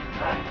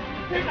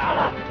别打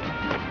了，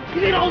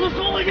你给老子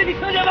送回去，你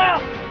听见没有？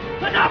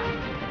班长，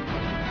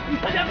你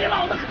快点给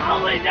老子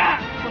扛回去！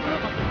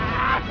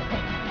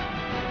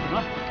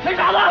陈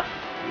傻子，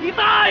你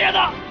大爷的！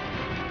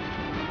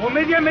我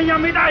没爹没娘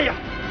没大爷，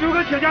就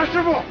个铁匠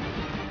师傅。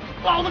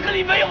老子跟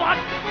你没完，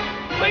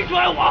没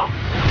拽我！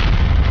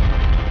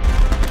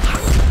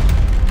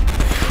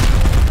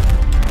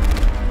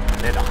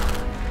连长，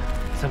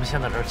咱们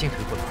现在这儿进退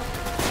不能，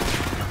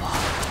要不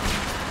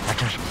咱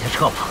正式别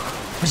撤吧？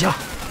不行，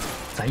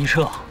咱一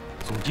撤，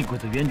阻击鬼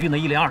子援军的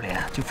1连2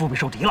连就腹背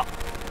受敌了。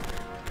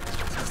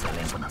咱3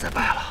连不能再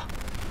败了，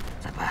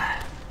再败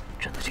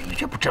真的就一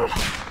蹶不振了。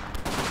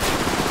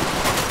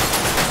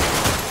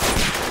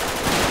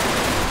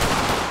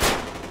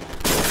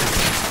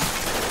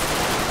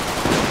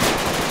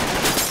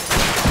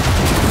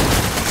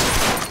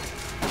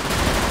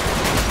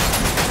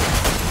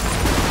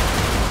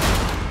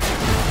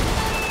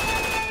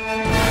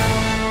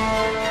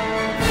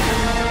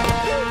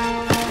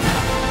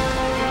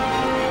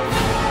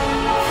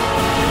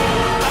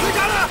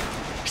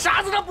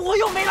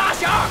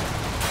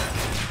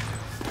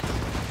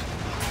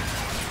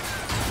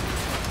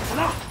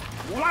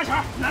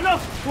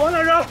往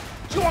哪扔？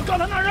就往刚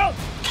才那扔。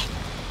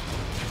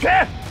去！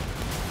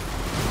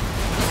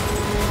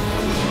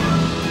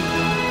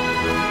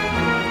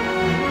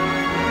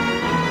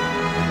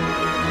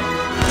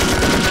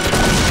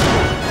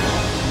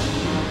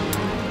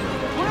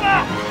同志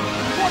们，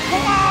给我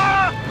冲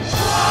啊！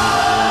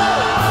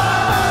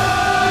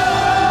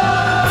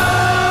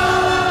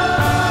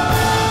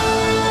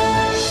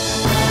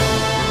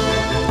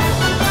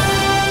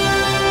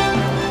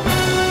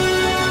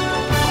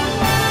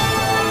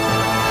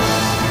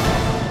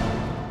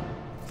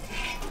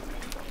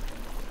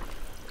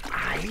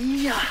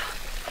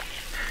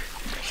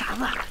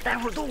待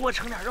会儿多给我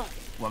盛点肉。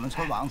我们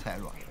村王才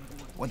说，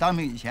我当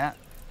兵以前，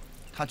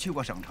他去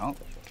过省城，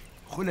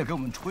回来给我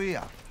们吹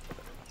呀，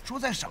说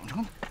在省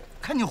城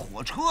看见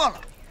火车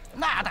了，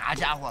那大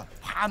家伙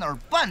趴那儿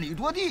半里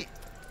多地，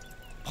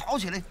跑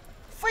起来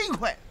飞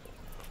快。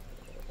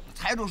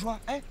财主说：“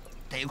哎，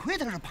得亏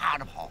他是趴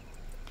着跑，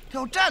他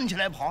要站起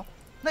来跑，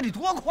那得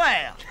多快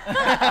呀！”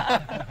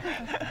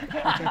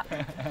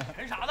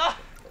陈傻子，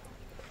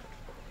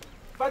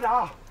班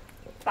长，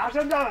打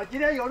胜仗了，今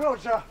天有肉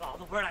吃。老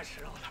子不是来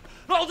吃肉的，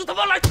老子他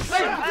妈来吃！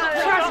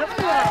干什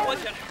么呀？我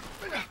起来！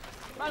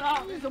班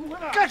长，你怎么回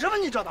事？干什么？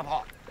你这大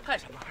炮？干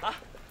什么啊？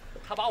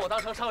他把我当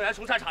成伤员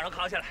从战场上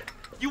扛下来，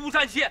贻误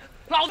战机，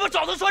老子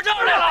找他算账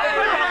来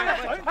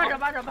了！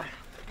班长，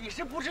你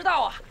是不知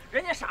道啊，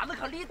人家傻子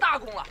可立大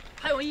功了，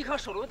他用1颗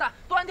手榴弹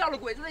端掉了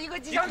鬼子的一个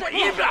机枪阵地。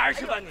你滚一边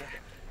去吧你！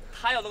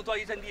他要能端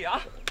一阵地啊，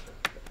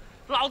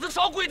老子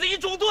扫鬼子1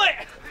中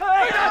队！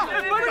哎呀，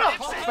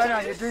班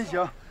长你真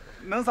行，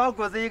能扫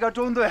鬼子1个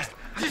中队。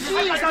你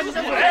上你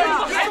的嘴！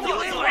还顶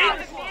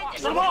嘴！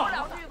什么？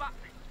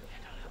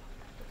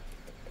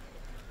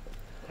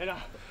连长，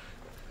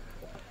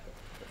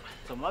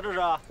怎么了这是？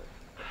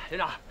连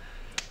长，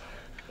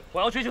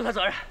我要追究他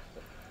责任。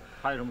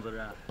他有什么责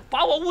任？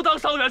把我误当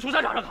伤员从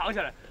战场上扛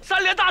下来，3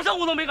连大胜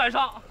我都没赶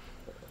上。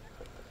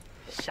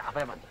瞎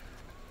掰吧你！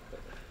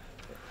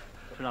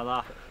村长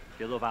子，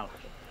别做饭了，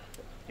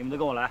你们都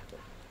跟我来。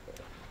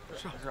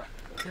是。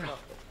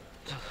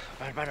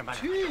班长，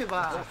去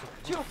吧，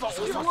就走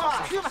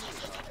啊，去吧，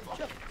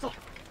走。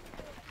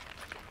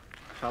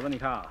傻子，你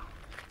看啊，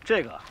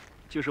这个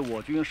就是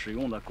我军使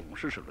用的拱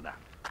式手榴弹，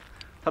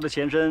它的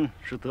前身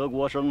是德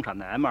国生产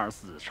的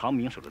M24长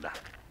柄手榴弹，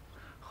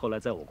后来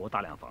在我国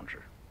大量仿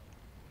制。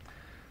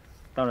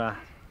当然，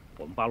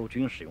我们八路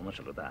军使用的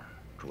手榴弹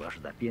主要是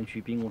在边区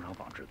兵工厂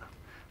仿制的，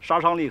杀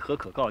伤力和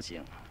可靠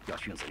性要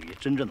逊色于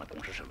真正的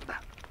拱式手榴弹，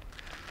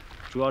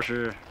主要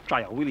是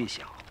炸药威力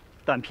小，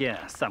弹片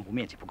散布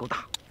面积不够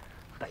大，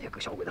弹也搁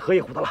小鬼子喝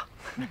一壶的了。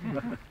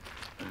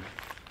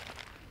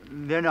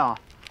连长，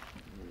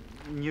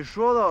你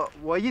说的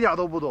我一点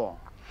都不懂。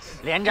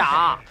连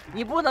长，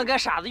你不能跟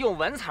傻子用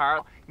文词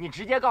儿，你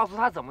直接告诉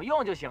他怎么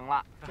用就行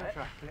了。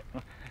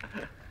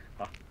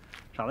好，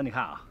傻子，你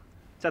看啊，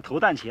在投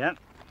弹前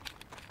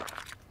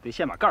得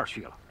先把盖儿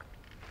去了，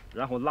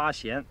然后拉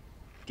弦，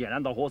点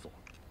燃导火索，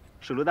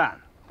手榴弹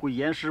会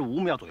延时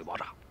5秒左右爆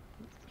炸。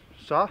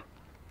啥？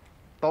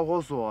导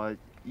火索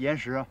延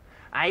时？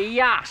哎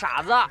呀，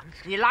傻子，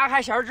你拉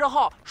开弦之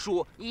后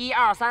数1、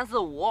2、3、4、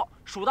5，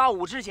数到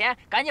5之前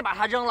赶紧把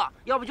它扔了，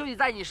要不就得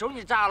在你手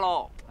里炸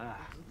喽。哎，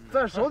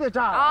在手里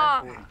炸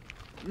啊？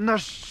那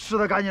是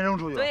得赶紧扔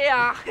出去。对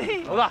呀。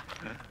猴子，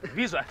你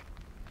闭嘴，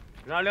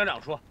让连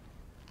长说。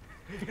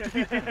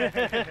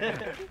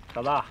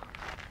小子，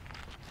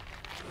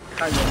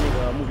看见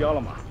那个目标了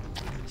吗？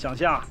想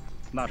象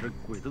那是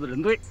鬼子的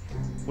人堆，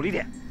不离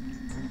点。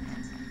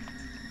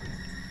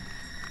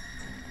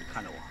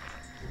看着我。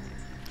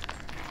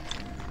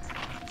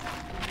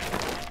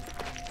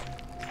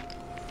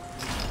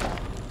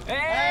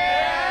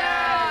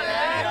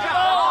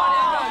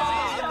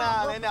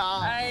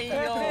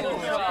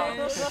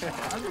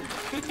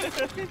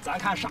咱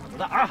看傻子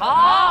的啊！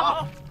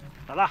好，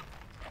傻子，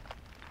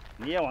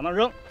你也往那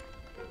扔，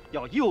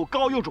要又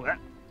高又准，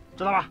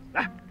知道吗？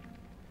来，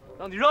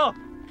让你扔。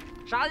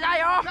傻子加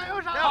油！加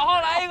油，傻子！好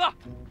好来一个。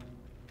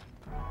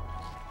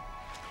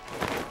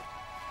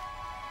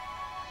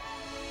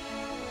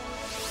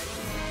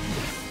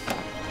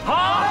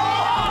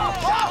好！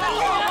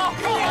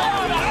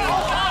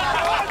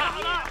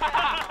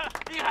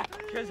厉害，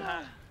天才！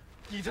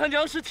你他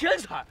娘是天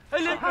才！哎，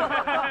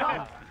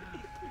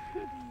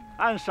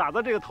按傻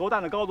子这个投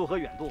弹的高度和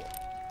远度，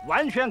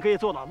完全可以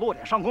做到落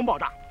点上空爆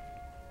炸。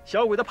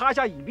小鬼子趴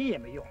下隐蔽也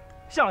没用，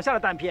向下的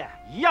弹片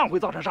一样会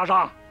造成杀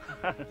伤。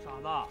傻子，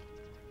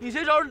你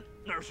这招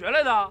哪儿学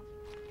来的？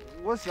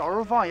我小时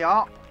候放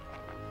羊，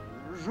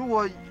如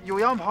果有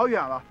羊跑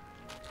远了，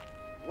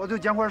我就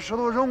捡块石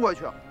头扔过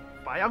去，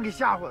把羊给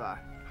吓回来。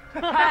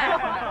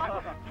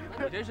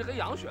你这是跟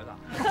羊学的。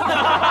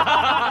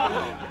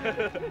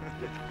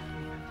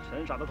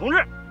陈傻子同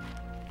志，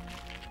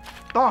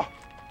到。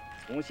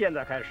从现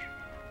在开始，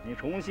你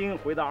重新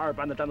回到2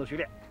班的战斗序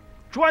列，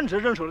专职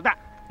扔手榴弹。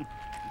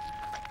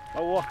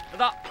老五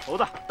到，猴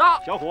子到，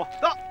小虎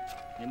到，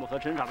你们和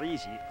陈傻子一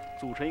起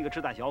组成一个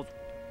掷弹小组，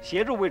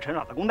协助为陈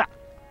傻子攻弹，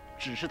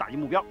指示打击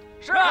目标。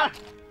是。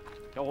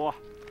小虎，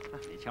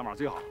你枪法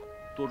最好，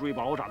多注意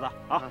保护傻子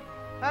啊！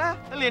哎，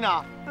连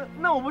长，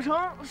那我不成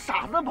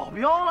傻子的保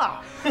镖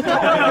了？你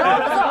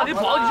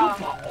跑你就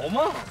跑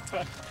嘛！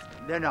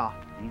连长，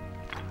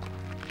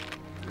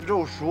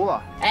肉熟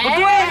了。哎，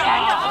对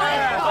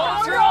呀，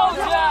都吃肉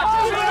去！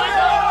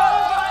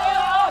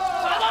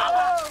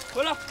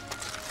回来，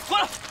过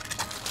来，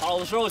看老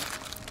子吃肉去！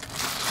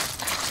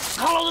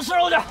看老子吃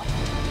肉去！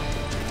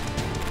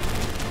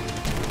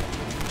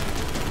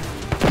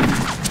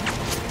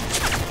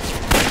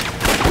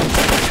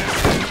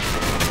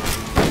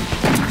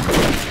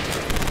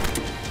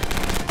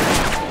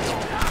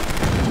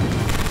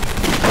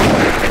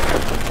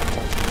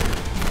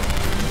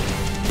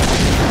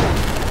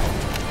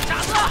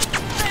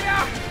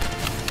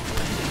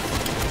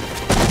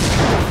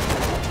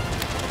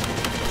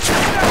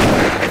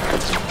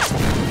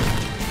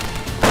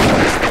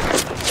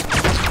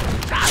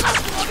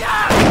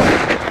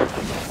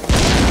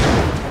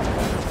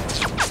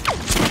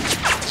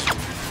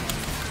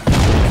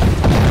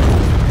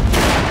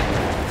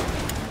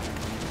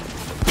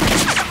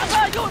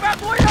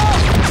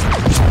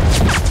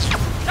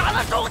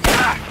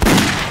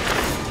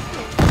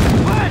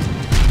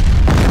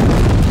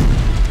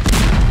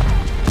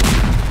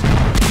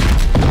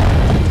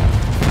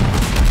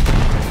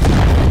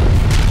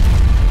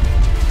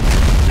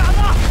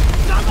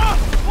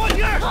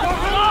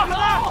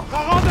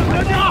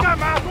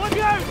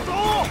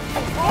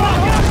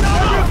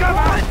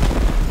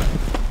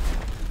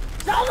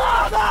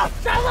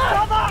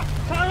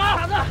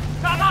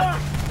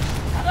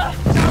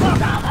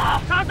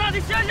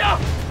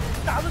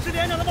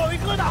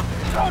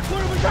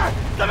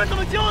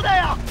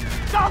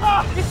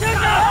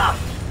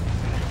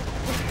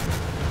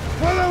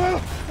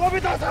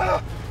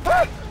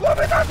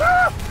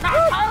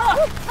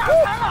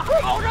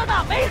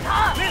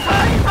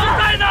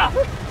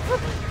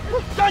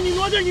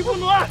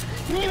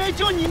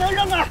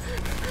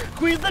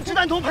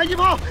迫击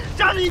炮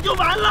炸了你就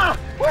完了！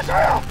为啥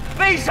呀？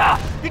为啥？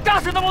你炸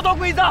死那么多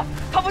鬼子，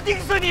他不定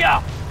死你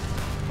啊！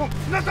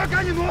那咱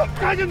赶紧挪，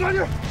赶紧挪去，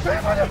赶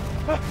紧挪去！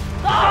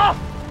走！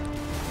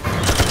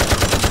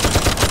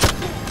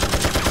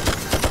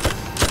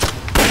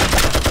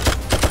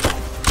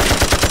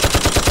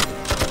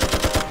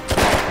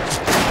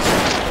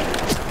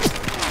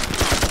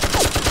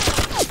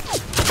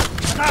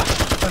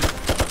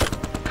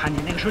看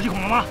见那个射击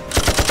孔了吗？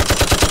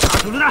拿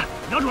手榴弹，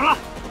瞄准了，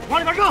往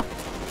里边扔。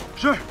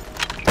是。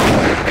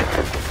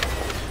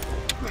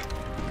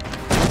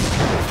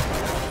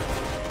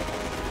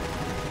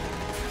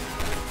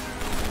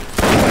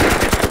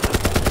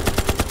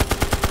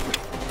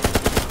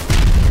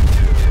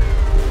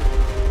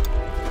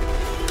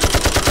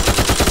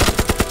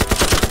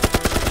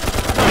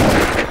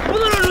不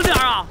能扔点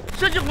啊！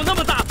射击孔那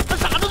么大，他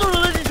啥子都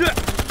扔得进去。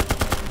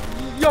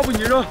要不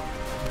你扔，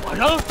我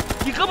扔，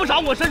你搁不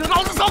上我身上，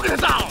老子早给他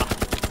炸了。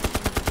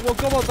我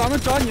胳膊咋能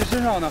长你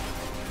身上呢？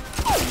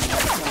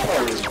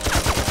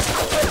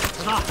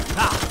老大，你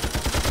看，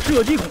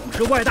射击孔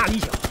是外大里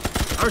小，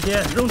而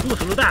且扔出的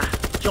手榴弹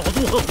角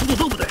度和弧度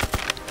都不对。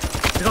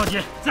别着急，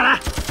再来。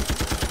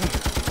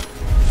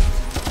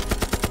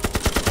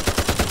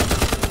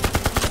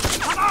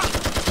老大，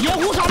掩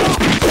护上路。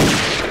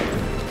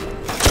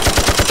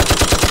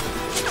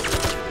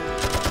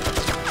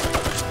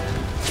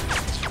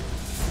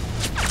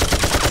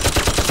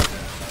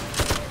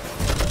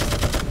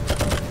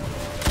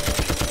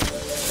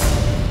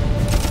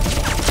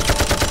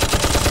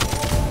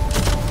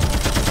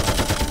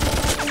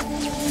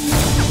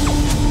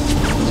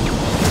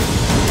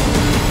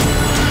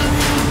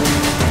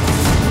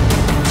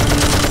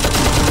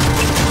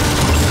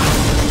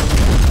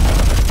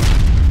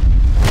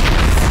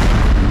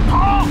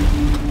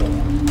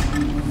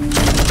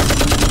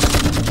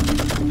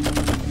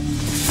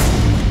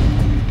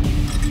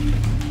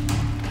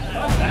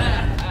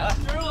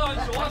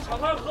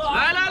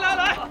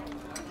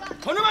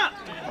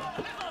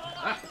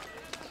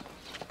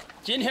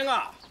今天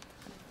啊，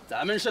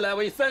咱们是来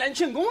为3连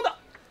庆功的。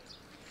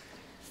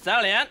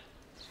3连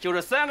就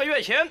是3个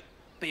月前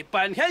被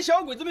坂田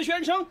小鬼子们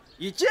宣称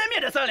已歼灭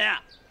的3连，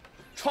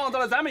创造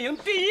了咱们营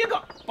第一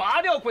个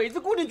拔掉鬼子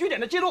固定据点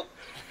的记录。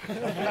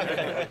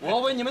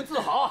我为你们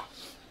自豪，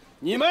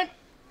你们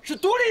是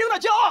独立营的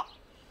骄傲。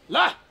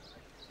来，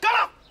干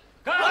了！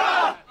干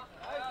了！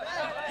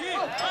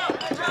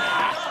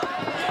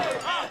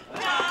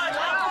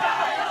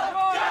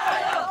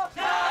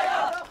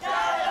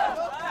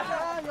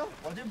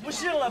我这不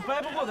信了，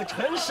掰不过个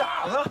陈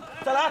傻子，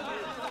再来！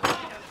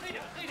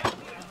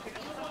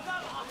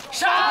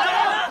傻子！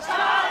傻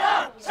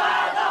子！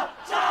傻子！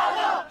傻子！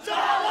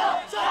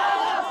傻子！傻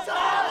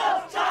子！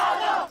傻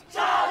子！傻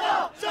子！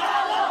傻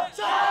子！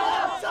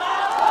傻子！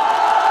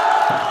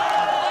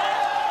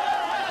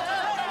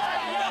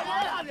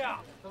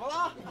怎么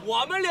了？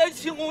我们连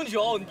庆功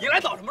酒，你来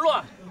捣什么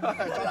乱？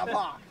赵大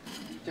炮，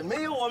这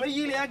没有我们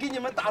1连给你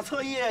们打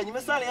侧翼，你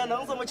们3连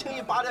能这么轻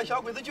易拔掉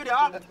小鬼子据点？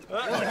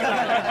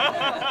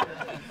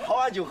陶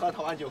碗酒喝，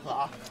陶碗酒喝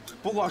啊！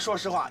不过说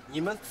实话，你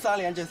们3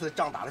连这次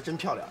仗打得真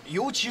漂亮，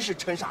尤其是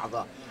陈傻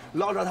子，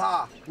捞着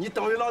他，你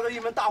等于捞着一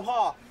门大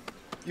炮，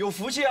有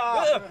福气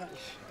啊！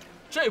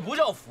这不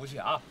叫福气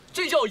啊，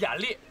这叫眼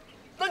力。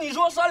那你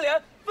说3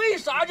连为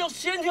啥叫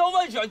千挑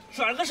万选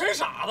选个陈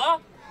傻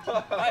子？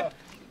哎，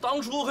当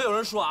初可有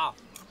人说啊，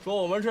说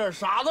我们是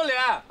傻子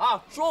连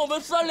啊，说我们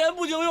3连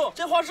不经用，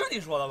这话是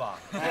你说的吧？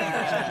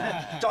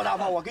赵大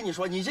炮，我跟你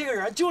说，你这个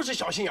人就是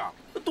小心眼儿，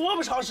多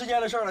不长时间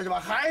的事了是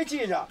吧？还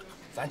记着？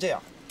咱这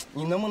样，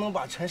你能不能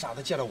把陈傻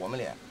子借到我们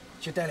连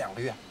去待2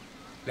个月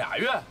？2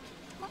月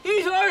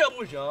？1天也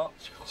不行。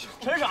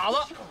陈傻子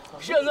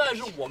现在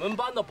是我们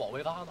班的保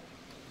卫疙瘩，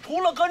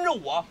除了跟着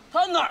我，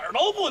他哪儿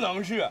都不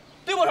能去，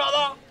对不，傻子？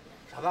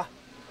傻子，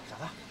傻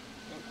子，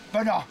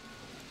班长，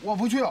我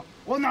不去，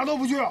我哪儿都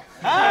不去。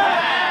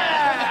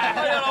哎，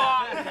看见了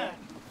吗？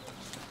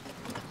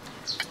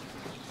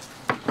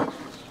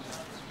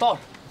倒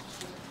上。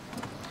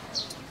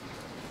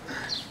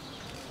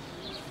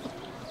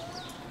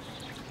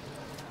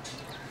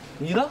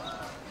你的，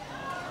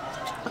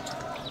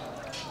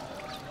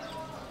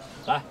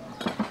来，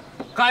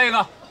干一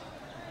个。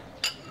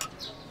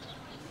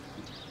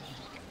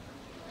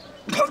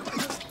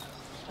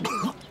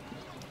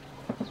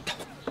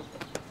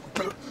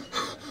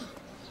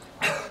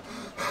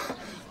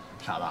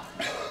傻子，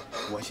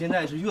我现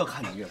在是越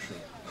看你越顺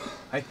眼。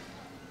哎，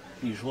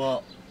你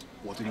说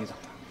我对你怎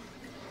么样？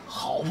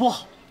好不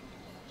好？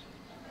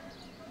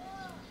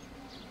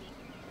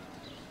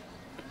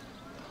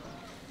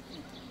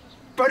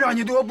班长，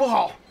你对我不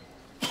好。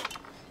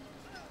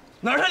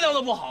哪儿他娘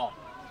的不好？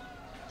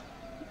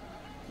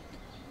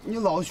你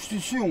老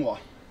训我。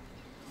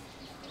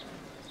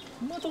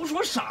他妈都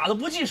说傻子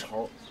不记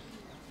仇，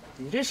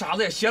你这傻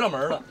子也邪了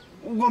门了。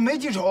我没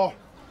记仇。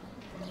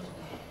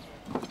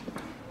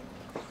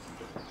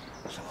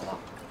傻子，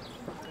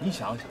你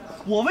想想，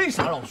我为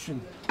啥老训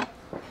你？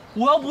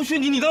我要不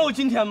训你，你能有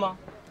今天吗？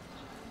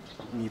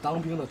你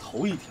当兵的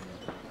头1天，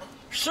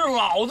是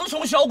老子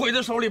从小鬼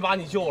子手里把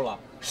你救了，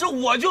是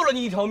我救了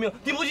你一条命，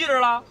你不记着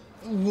了？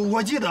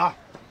我记得。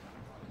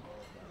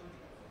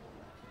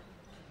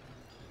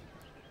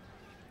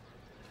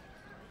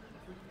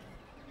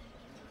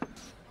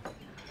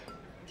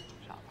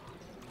傻子，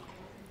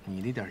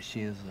你那点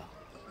心思啊，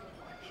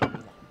我知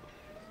道。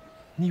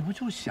你不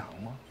就想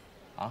吗？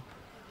啊，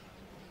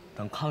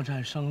等抗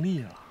战胜利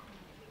了，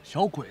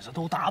小鬼子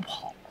都打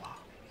跑了，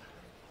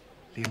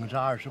领着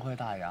20块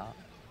大洋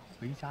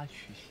回家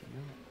娶媳妇，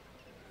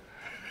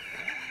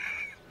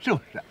是不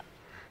是？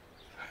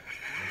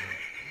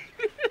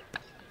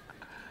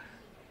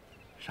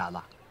傻子，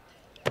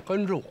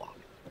跟着我，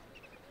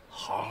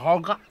好好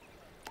干，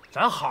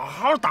咱好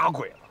好打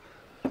鬼子。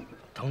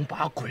等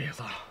把鬼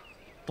子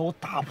都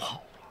打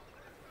跑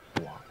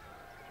了，我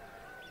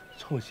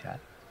凑钱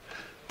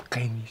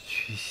给你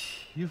娶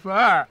媳妇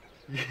儿。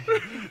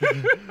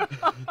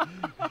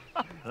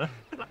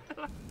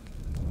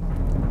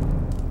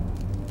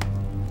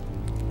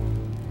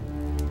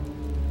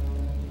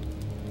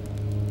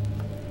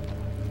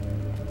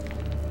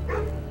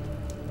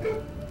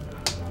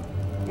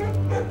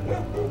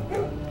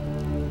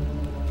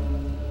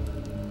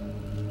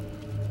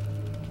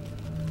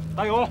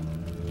加油！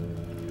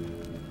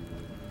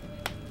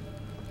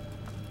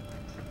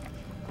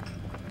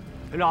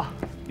连长，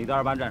你的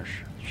2班战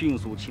士迅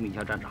速清理一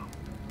下战场，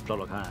找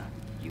找看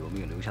有没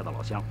有留下的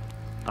老乡，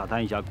打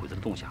探一下鬼子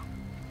的动向。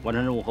完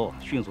成任务后，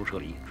迅速撤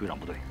离，追上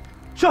部队。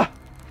是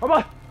，2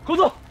班，扣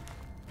字。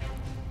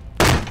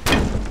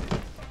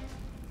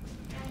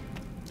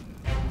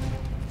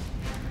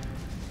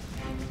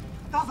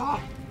大嫂，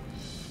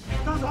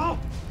大嫂。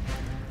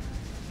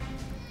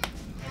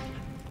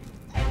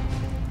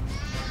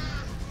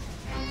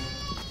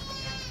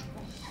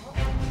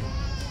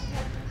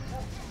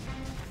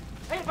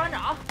哎，班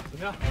长，怎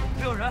么样？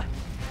没有人。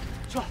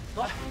去，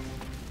走。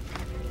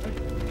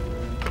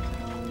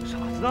傻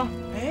子呢？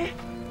哎，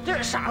这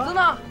是傻子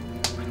呢。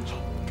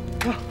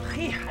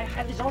嘿，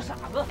还得找傻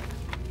子。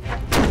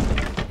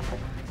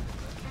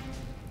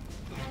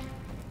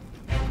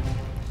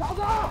傻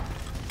子，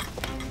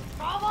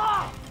傻子，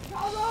傻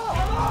子，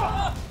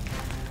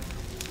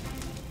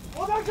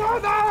我在这儿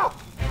呢。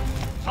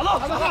傻子，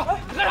傻子，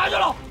你干啥去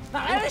了？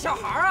哪来的小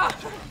孩啊？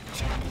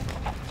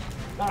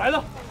哪来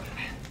的？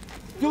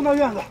就那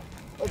院子，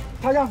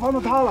他家房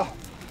子塌了，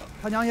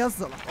他娘也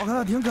死了，我看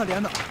他挺可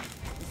怜的，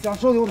想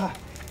收留他。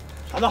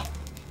傻子，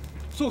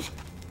送去。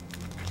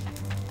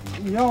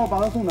你让我把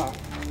他送哪儿？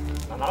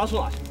拿他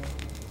送哪去？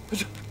不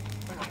去。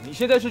你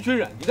现在是军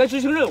人，你在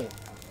执行任务，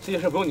这件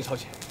事不用你操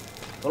心。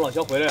等老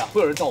乡回来呀，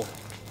会有人照顾他。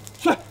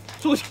去，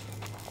送过去。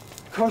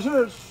可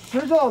是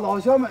谁知道老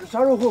乡们啥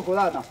时候会回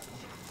来呢？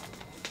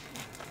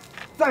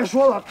再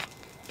说了，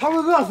他会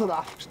饿死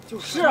的。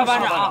是啊，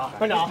班长。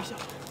班长，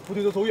部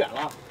队都走远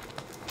了。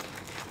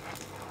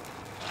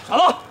傻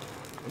子，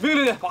命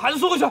令你把孩子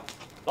送过去。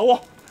老五，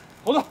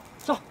猴子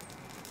上。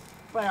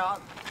班长。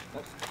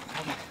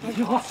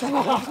你好，傻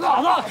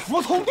子，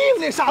服从命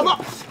令，傻子。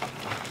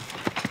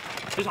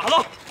这傻子，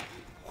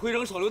会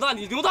扔手榴弹，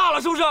你牛大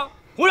了是不是？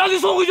我让你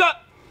送回去。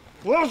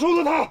我要收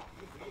留他。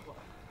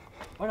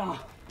班长，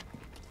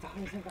咱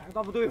还是先赶上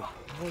大部队吧。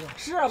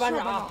是啊，班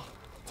长。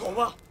走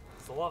吧，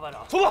走吧，班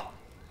长，走吧，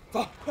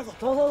走，快走，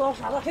走走走，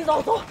傻子，先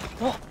走，走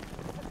走。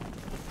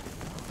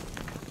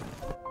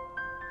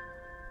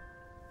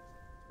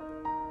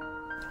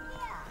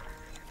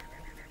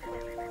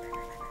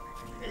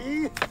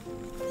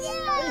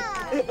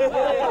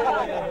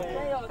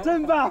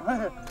真棒！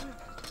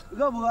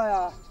饿不饿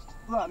呀？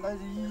饿，那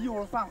一会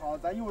儿饭好，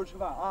咱一会儿吃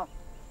饭啊。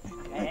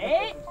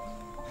哎，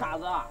傻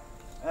子，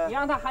你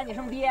让他喊你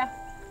声爹。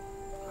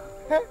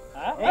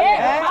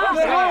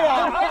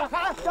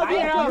叫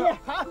爹！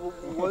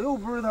我又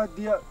不是他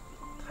爹，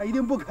他一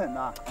定不肯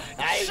的。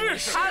哎，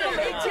是，他都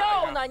没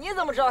叫呢，你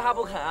怎么知道他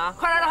不肯啊？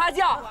快点让他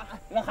叫！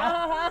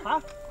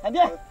喊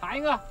爹，喊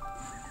一个，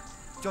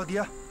叫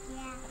爹。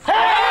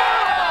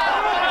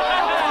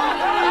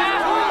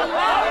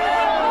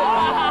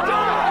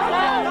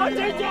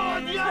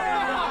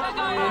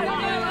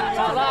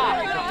傻子，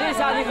这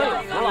下你可有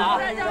福了啊！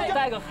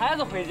带个孩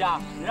子回家，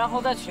然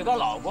后再娶个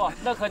老婆，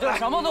那可就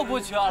什么都不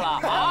缺了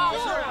啊！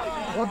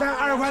我带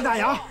2块大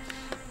洋，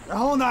然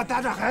后呢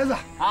带着孩子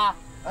啊，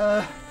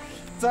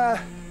再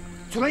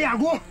娶个哑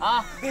姑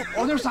啊，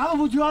我就啥都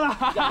不缺了。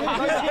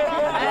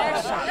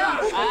哎，傻子，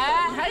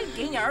哎，还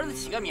给你儿子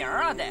起个名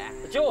啊？得，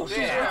就是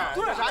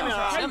啥名？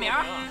起个名，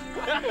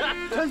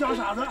真小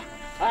傻子。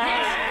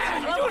哎，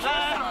你就是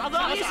傻子，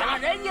你傻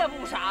人家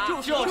不傻，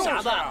就是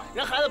傻子，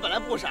人孩子本来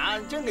不傻，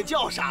真给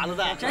叫傻子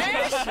的，真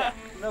是。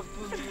那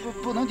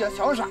不能叫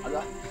小傻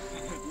子。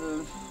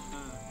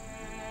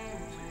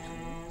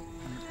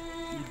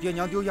你爹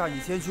娘丢下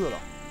你先去了，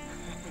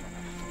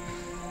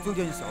就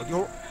叫你小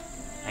丢。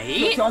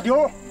哎，小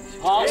丢。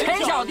好，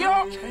陈小丢，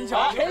陈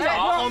小丢，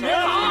好名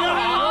儿，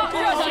好，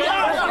这叫小丢。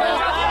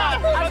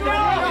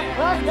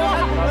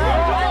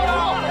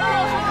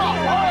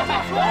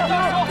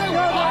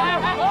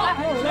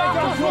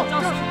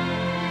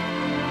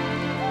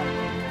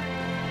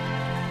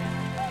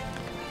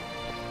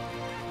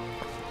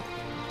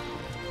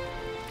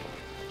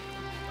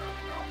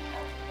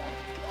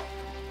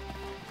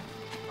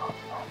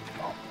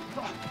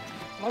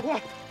老郭，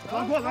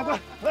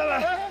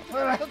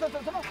来，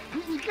怎么？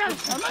你干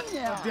什么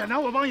你？别拿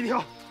我帮你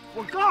挑。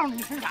我告诉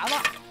你，陈傻子，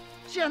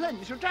现在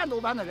你是战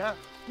斗班的人，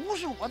不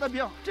是我的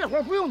兵，这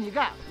活不用你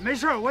干。没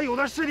事，我有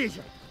的是力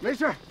气，没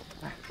事。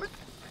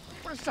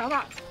不是傻子，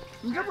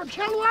你这不是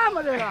添乱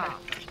吗？这个。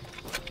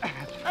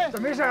哎，这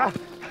没事啊。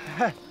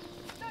傻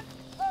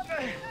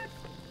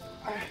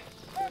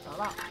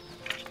子，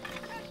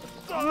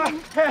走了。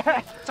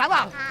傻子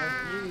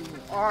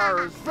，1、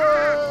2、3。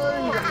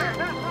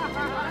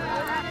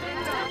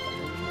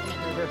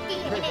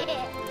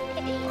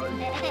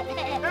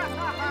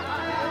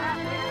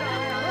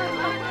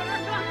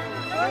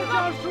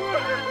小叔，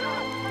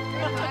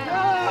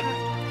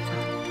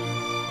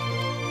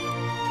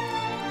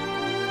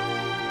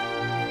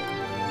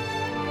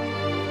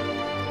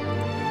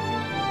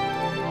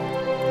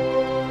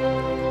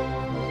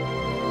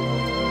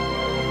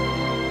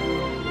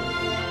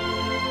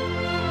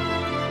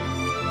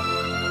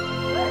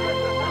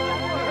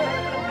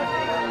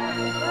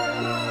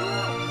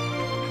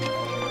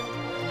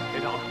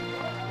连长，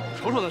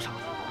瞅瞅那傻子，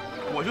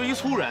我就一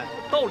粗人，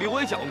道理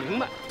我也讲不明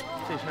白，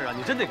这事儿啊，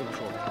你真得跟他说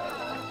说。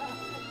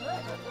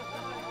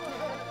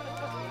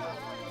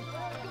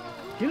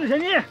停止前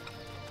进！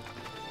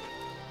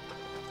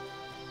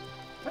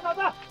陈傻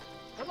子，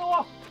跟着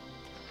我！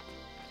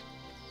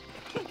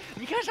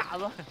你看傻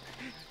子。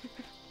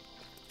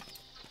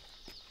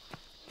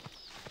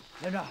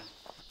连长，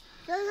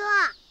叔叔。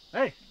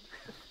哎，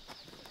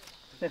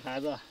这孩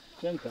子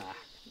真可爱。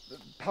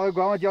他会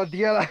管我叫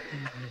爹了。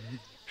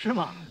是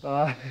吗？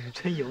啊，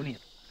真有你。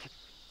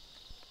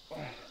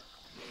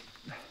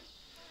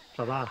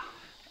傻子，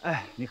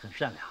哎，你很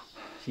善良，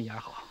心眼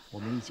好，我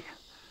没意见。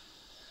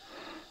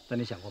但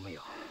你想过没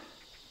有，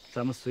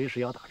咱们随时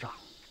要打仗，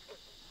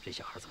这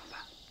小孩怎么办？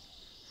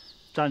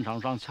战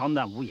场上枪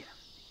弹无眼，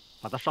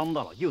把他伤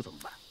到了又怎么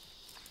办？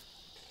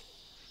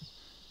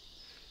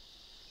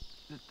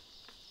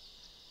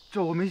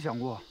这我没想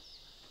过。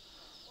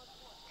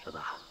傻子，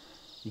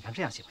你看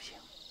这样行不行？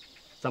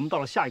咱们到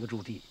了下一个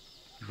驻地，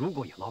如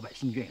果有老百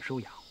姓愿意收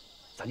养，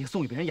咱就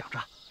送给别人养着。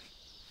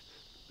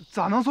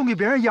咋能送给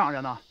别人养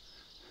着呢？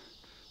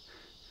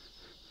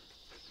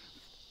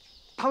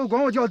他都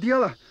管我叫爹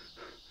了，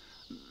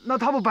那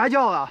他不白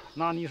叫了？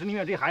那你是宁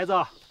愿这孩子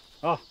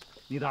啊，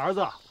你的儿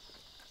子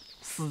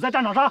死在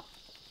战场上？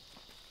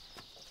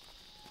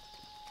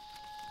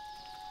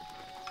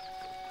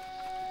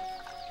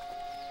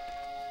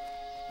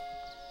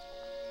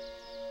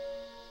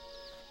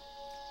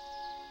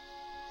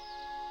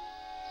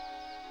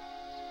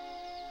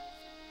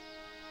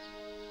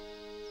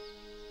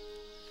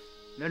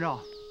连长，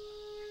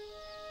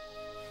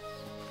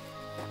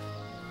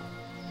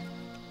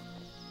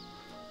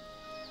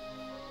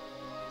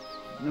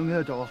能给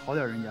他找个好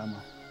点人家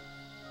吗？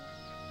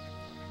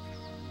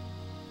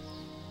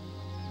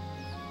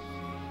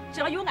只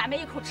要有俺们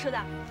一口吃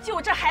的，就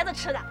有这孩子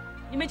吃的，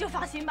你们就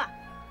放心吧。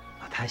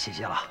那太谢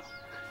谢了，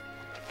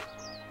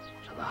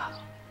傻子，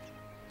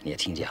你也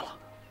听见了，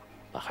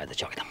把孩子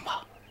交给他们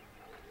吧。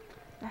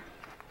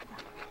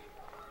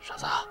傻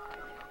子，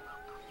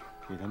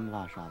给他们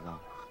吧，傻子。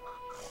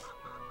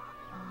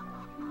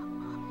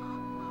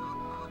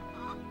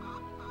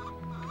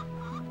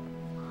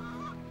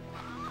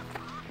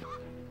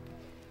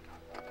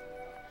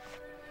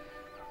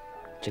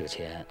这个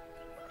钱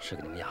是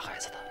给你们养孩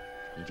子的，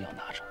一定要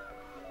拿着。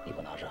你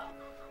不拿着，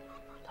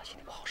他心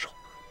里不好受。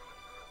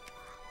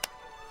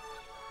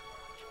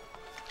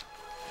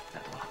再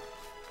多了，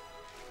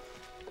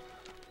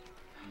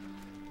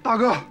大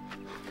哥，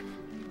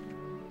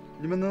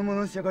你们能不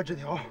能写个纸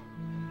条，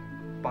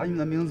把你们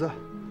的名字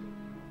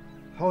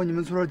还有你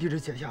们村的地址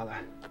写下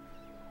来？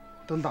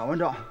等打完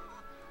仗，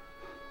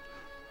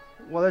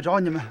我来找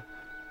你们，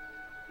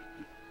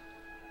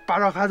把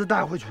这孩子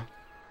带回去。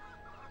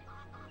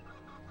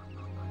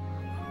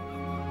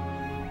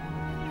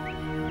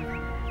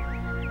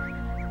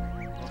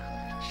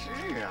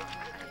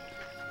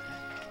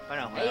班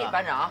长回来了。哎，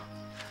班长，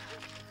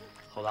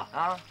猴子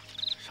啊，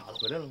傻子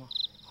回来了吗？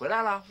回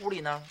来了，屋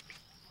里呢。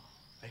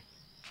哎，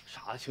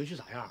傻子情绪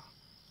咋样？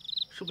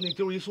是不是那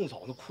丢一送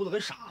走，那哭得跟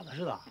傻子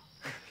似的？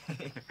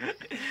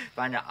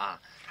班长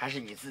啊，还是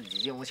你自己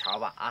进屋瞧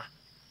吧啊。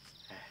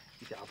哎，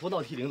一点不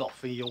能替领导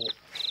分忧。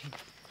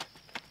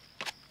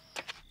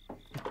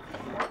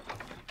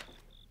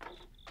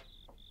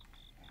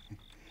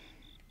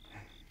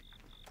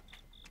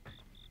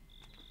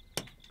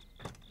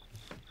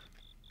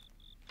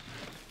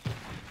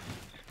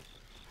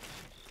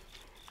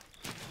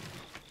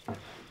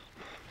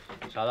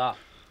傻子，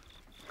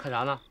看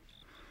啥呢？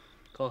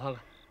给我看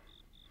看，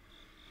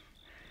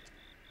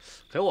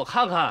给我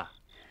看看，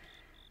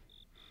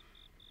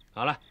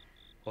拿来，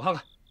我看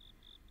看。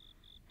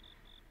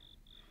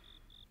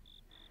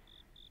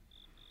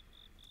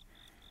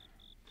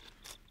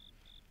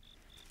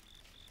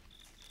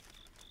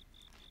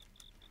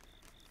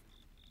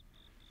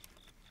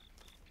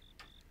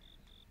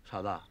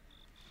傻子，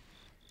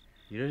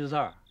你认识字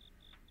儿？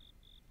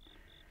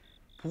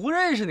不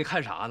认识你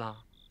看啥呢？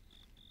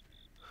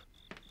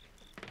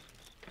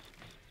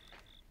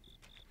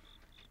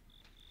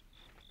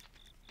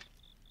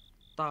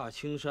大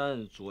青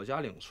山左家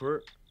岭村，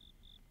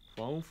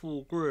王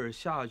富贵、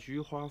夏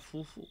菊花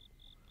夫妇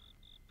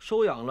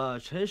收养了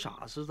陈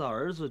傻子的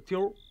儿子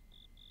丢，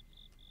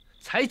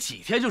才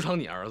几天就成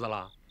你儿子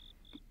了？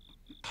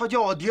他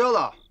叫我爹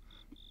了，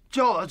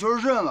叫了就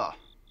是认了。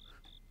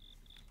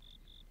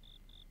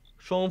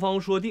双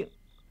方说定，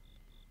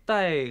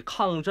待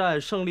抗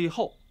战胜利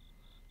后，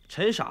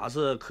陈傻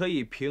子可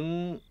以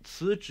凭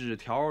此纸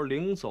条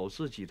领走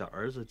自己的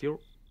儿子丢。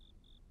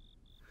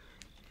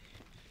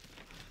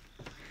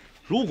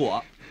如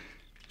果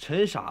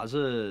陈傻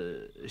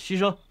子牺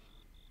牲，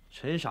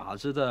陈傻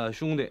子的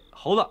兄弟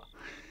猴子、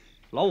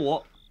老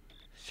五、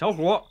小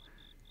虎，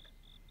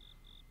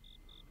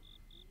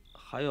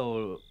还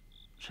有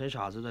陈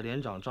傻子的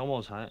连长张茂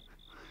才，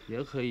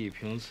也可以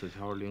凭此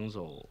条领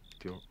走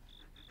丢。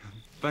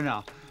班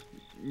长，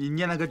你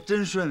念的可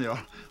真顺溜，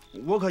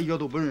我可一个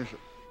都不认识。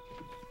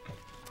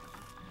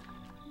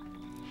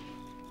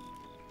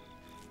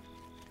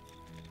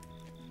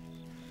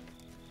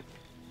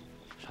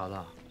傻子，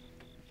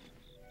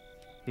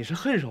你是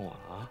恨上我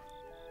了啊？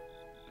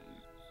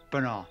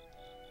班长，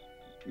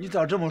你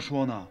咋这么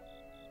说呢？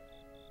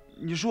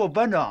你是我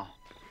班长，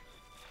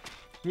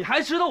你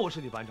还知道我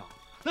是你班长？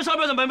那上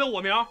面怎么没有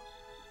我名？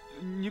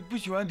你不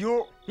喜欢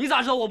丢，你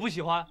咋知道我不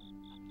喜欢？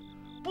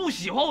不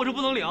喜欢我就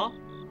不能领？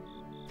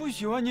不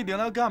喜欢你领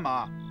它干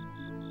嘛？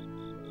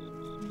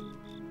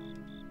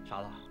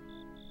傻子，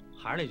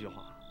还是那句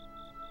话，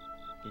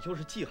你就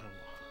是记恨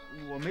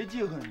我。我没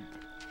记恨你。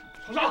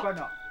皇上，班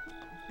长，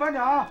班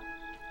长，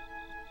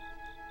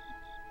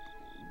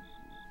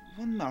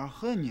我哪儿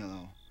恨你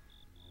了？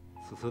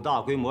此次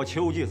大规模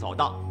秋季扫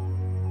荡，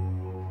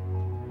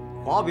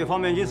华北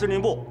方面军司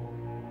令部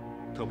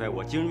特派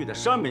我精锐的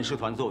山本师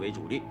团作为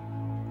主力，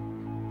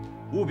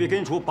务必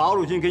根除八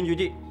路军根据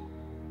地，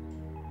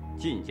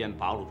进歼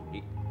八路主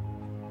力。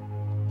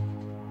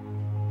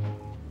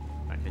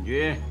坂田军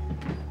军。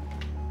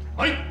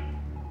哎，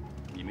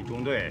你们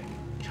中队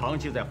长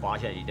期在华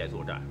县一带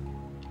作战，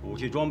武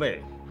器装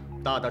备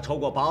大大超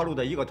过八路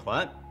的一个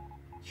团，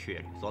却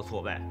屡遭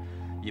挫败，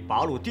以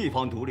八路地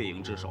方独立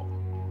营之首，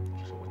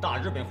这是我大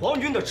日本皇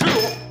军的耻辱。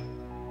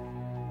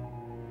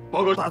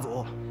报告大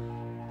佐，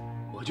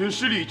我军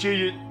实力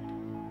皆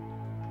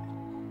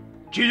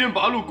因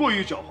八路过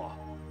于狡猾，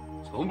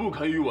从不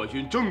肯与我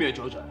军正面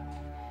交战。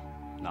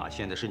那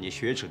现在是你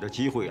雪耻的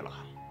机会了。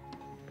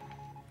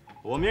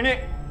我命令，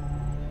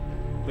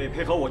为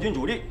配合我军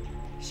主力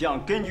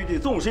向根据地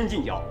纵深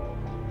进剿，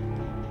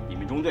你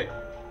们中队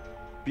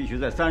必须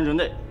在3日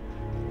内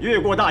越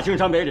过大青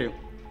山北岭，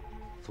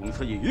从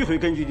此以迂回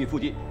根据地附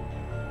近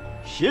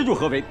协助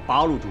合围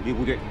八路主力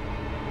部队。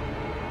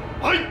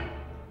哎，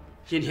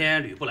今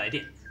天吕布来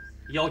电，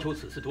要求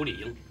此次独立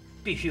营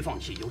必须放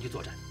弃游击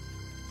作战，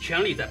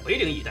全力在北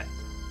岭一带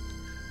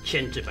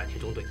牵制坂田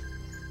中队，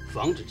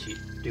防止其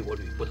对我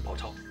吕布的包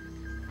抄。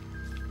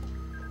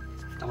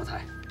张发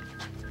财，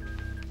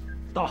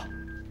到。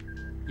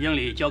营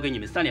里交给你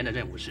们3连的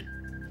任务是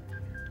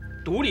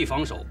独立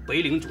防守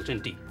北岭主阵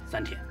地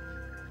3天，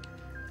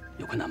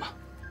有困难吗？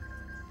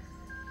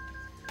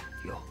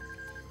有。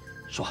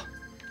说。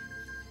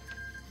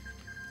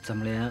咱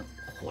们连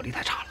火力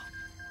太差了。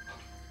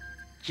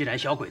既然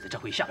小鬼子这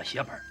回下了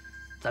血本，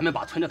咱们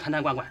把存的坛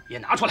坛罐罐也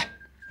拿出来。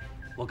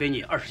我给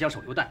你20箱手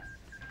榴弹，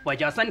外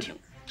加3挺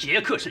捷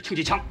克式轻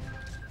机枪。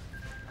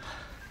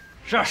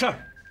是。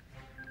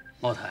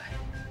茂才，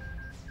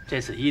这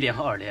次1连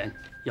和2连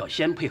要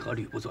先配合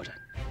吕布作战，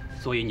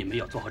所以你们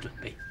要做好准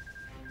备。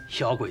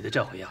小鬼子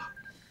这回啊，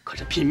可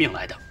是拼命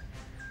来的。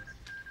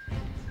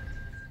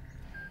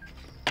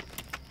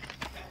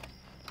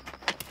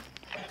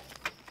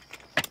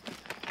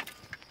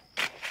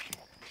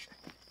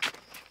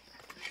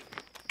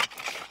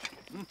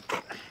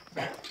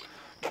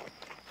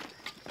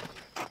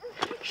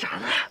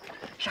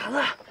傻子，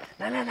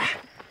来，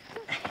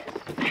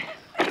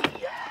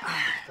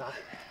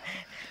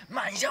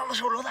满箱的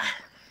手榴弹，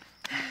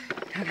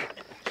看看。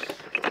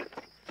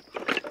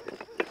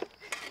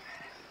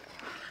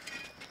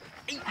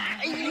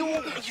哎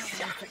呦，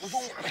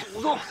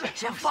祖宗，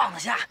先放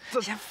下，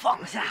先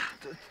放下。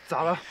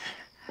咋了？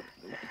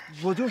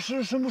我就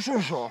是伸不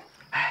顺手。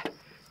哎，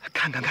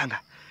看看，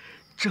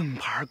正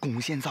牌弓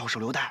线造手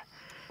榴弹，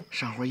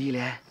上回1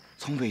连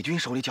从伪军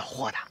手里缴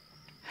获的。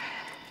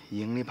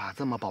营里把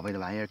这么宝贝的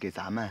玩意儿给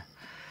咱们，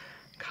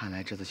看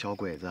来这次小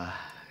鬼子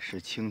是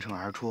倾城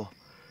而出，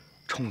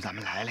冲咱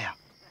们来了呀！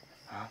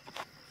啊！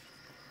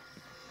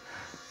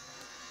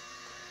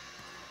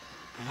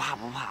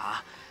不怕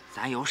啊，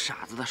咱有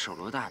傻子的手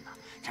榴弹呢，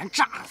咱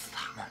炸死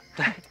他们！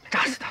对，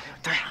炸死他们！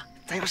对呀，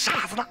咱有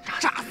傻子的，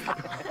炸死他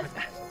们！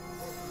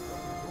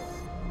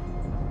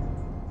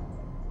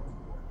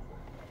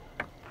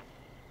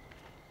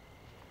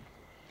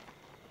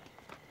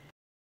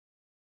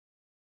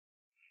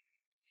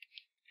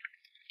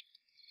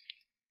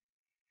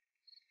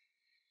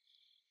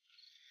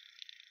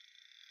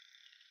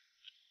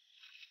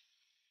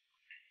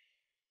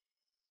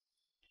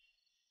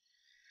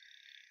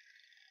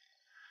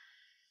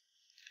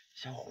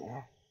小虎，干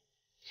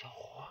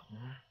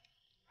嘛？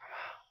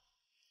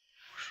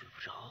我睡不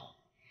着。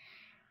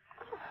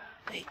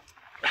哎，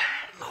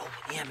老婆，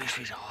你也没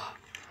睡着啊？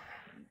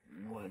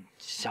我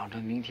想着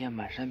明天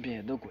满山遍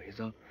野的鬼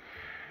子，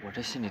我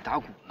这心里打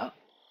鼓呢。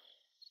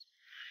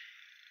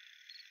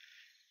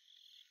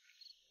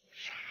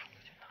傻子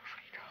就能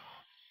睡着？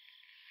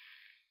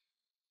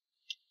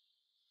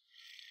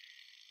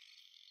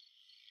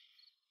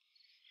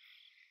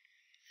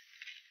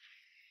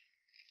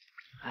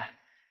哎。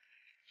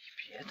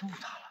别动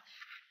他了，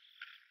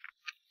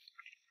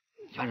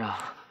班长，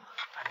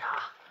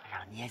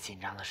你也紧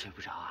张的睡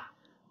不着啊？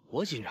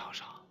我紧张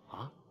啥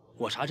啊？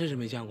我啥真是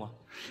没见过。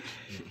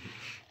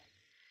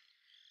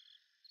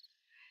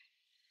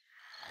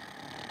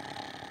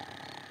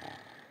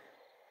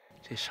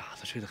这傻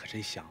子睡得可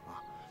真香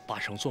啊，8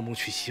成做梦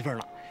娶媳妇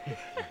了。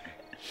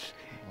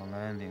我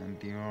来领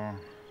丁。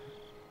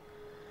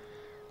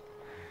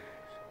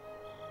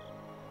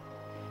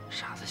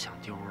傻子想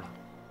丢了。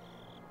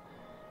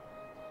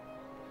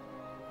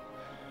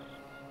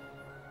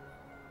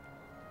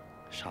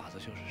傻子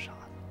就是傻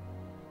子，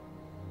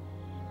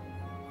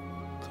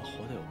可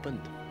活得有奔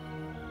头。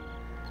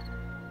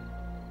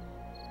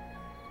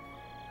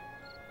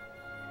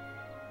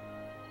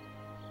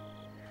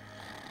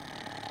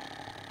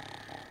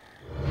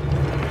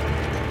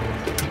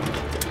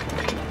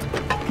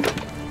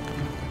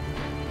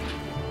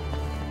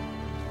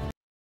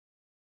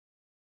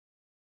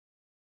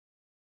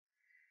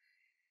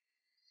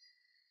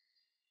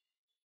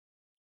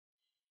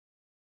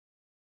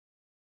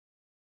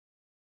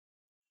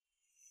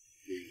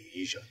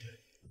以上的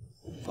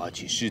发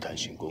起试探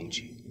性攻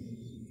击，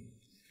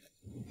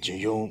仅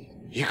用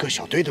1个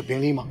小队的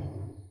兵力吗？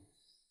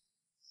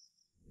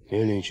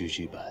命令狙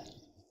击班，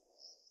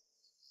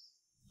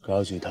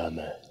告诉他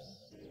们，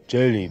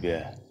这里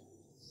边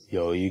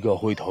有一个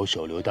会投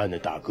手榴弹的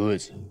大个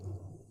子，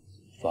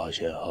发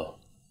现后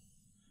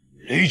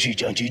立即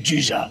将其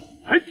狙杀。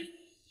不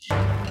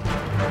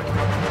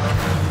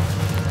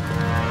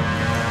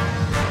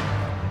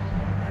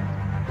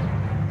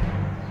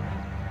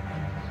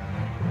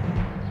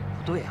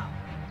对呀，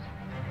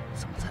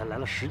怎么才来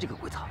了10几个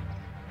鬼子？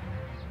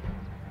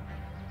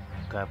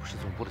该不是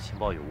总部的情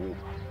报有误吧？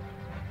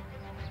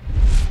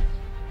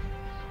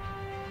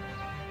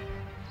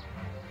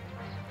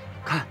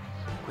看，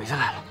鬼子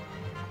来了。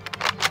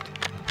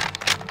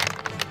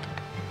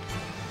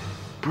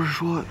不是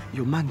说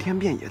有漫天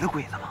遍野的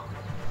鬼子吗？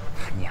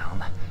娘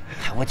的，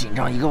害我紧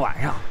张1个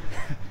晚上。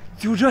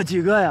就这几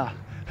个呀，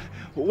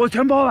我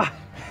全包了。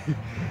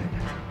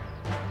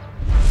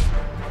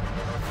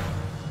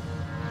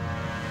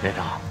连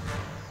长，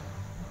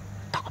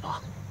打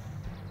吧。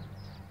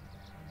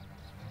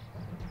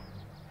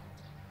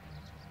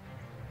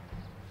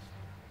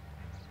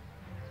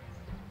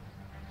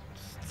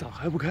咋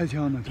还不开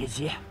枪呢？别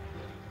急，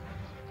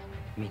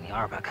命令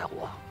200开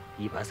火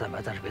，100、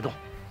300暂时别动。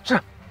是。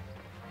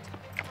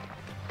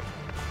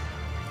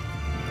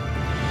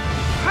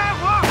开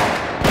火！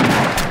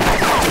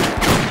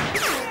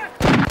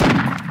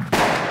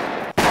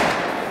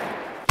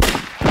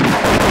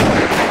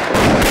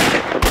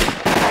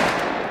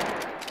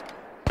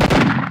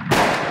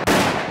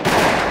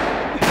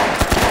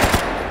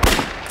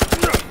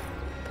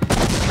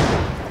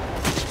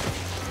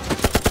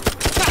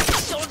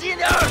小心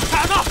点！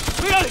傻子，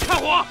谁让你开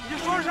火？你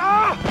说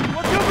啥？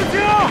我听不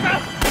清。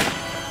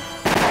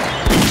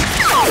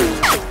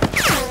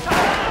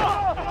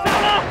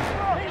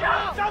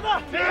傻子，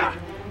没事，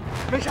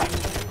没事，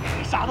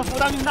傻子福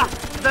大命大，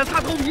咱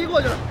擦头皮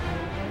过去了。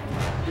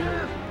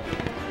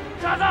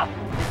傻子，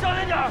你小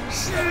心点。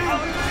是。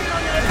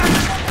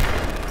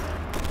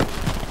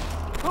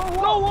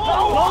老五，还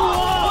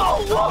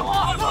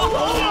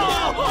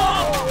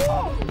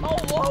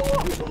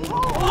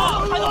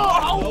有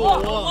老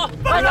五，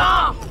班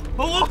长，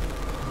老五。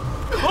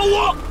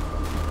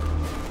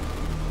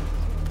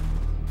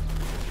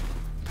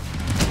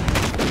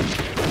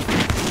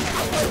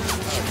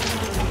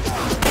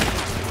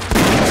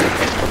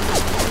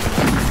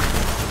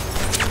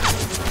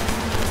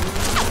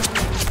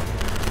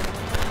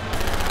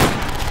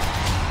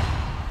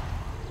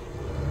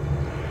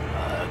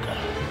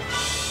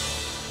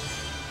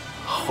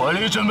怀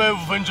疑正备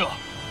5分者，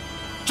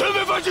准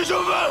备反击身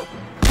份。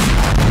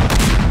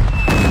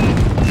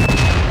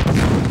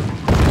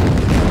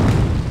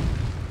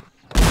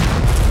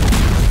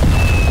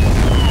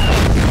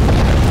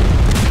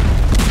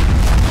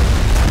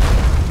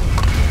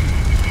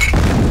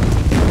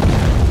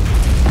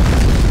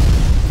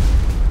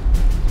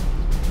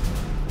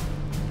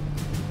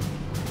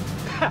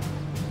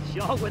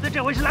小鬼子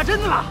这回是来真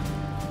的了，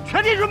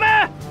全体准备！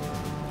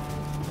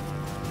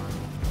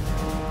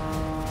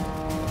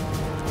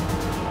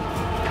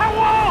看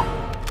我！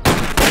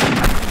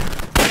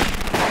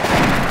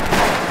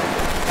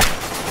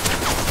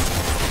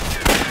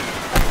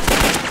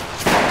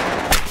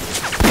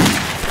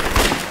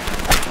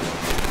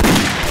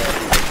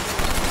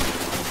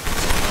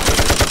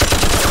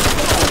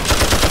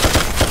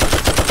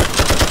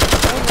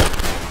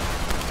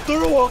都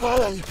是我干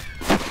的，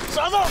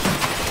傻子！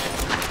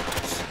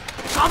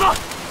傻子，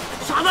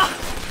傻子！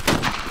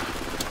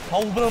老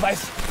五不能白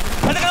死，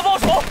还得给他报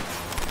仇。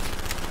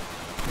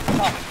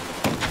上，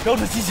瞄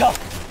准机枪，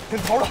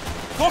跟头了，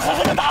给我狠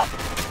狠的打，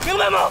明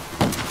白吗？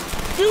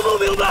明不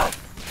明白？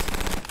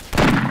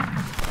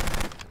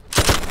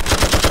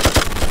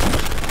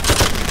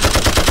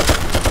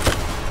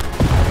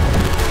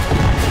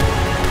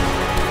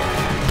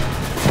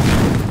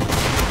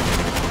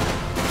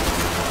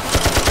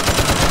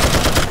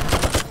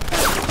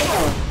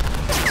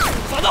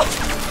傻子，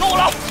跟我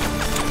来！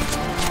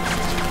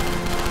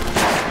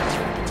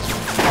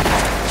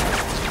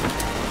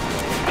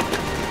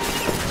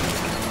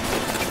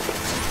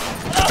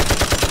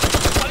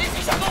把这机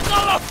枪给我干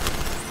了！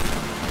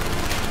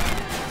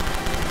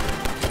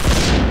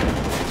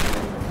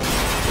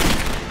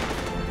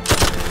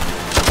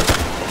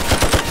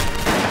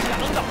假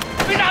愣的，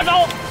没打着，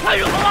太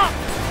远了！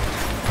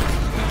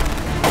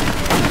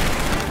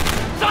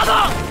傻子！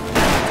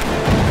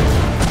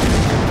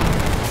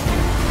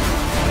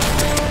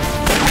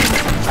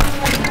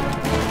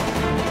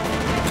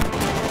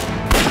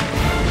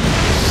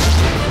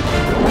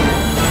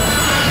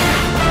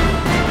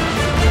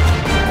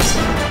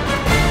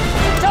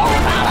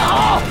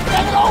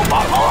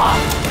报仇啊！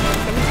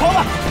等超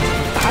了，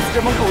打死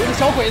这帮狗日的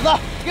小鬼子，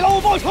给老五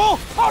报仇！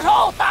报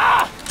仇，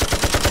打！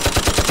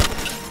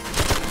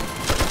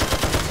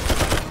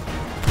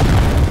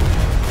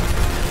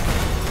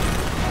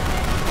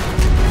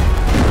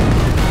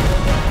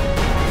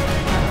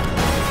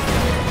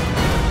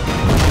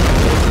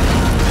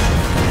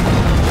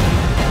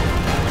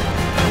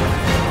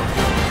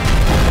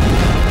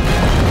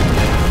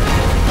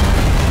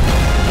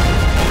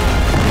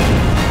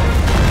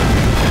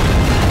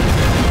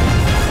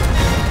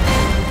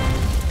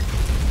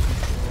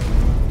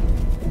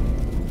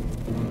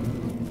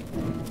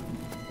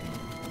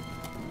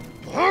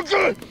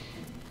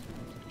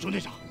钟队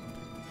长，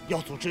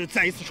要组织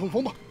再一次冲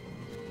锋吗？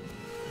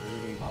无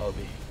名炮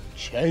兵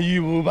前移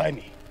500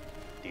米，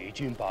敌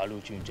军8路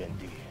军阵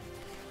地，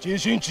进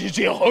行直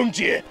接轰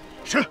击。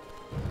是。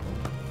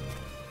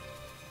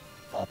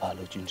把8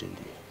路军阵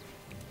地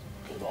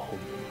给我轰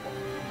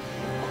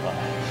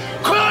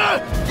快！快！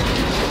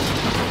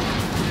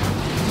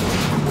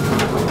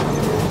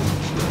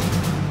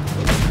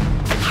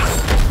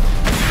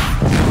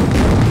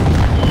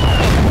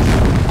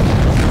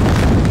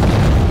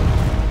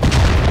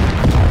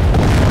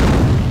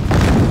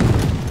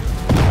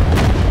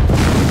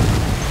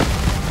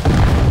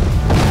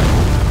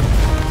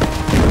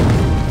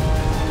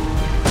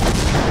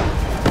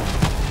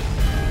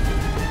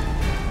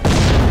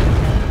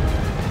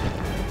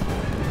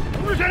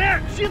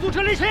 迅速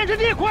撤离前沿阵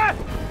地，快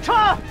撤！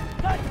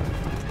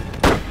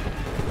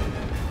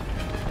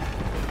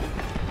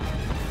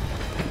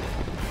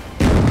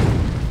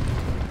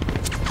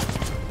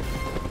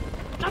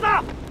张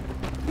大，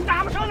你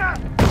打不上呢！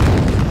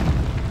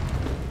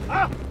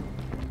啊！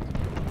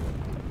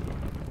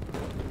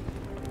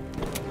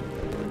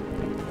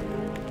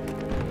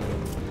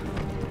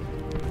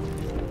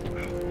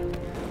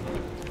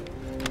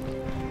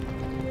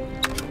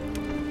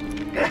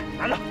给，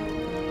拿着。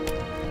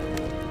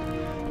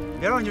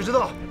 别让你知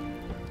道，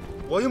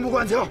我用不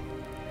惯枪，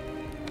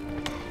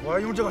我要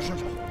用这个身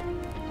手。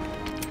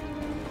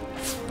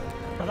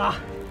老大，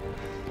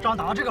仗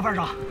打到这个份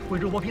上，贵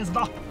州搏拼死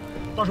刀，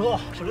到时候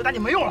手榴弹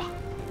就没用了。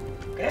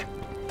给。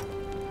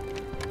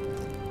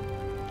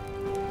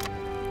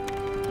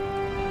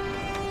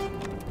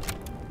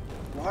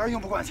我还是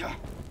用不惯枪。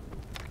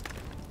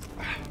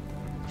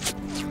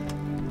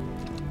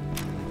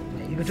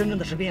每一个真正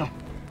的士兵，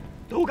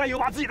都该有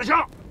把自己的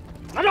枪。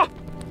拿着。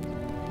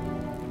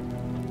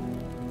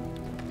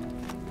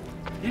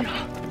 连长，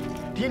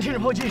敌人停止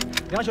炮击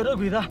，2小队的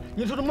鬼子已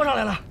经从这摸上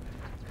来了。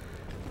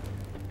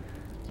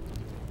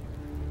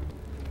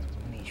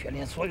命全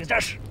连所有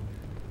战士，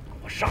跟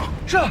我上！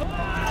是。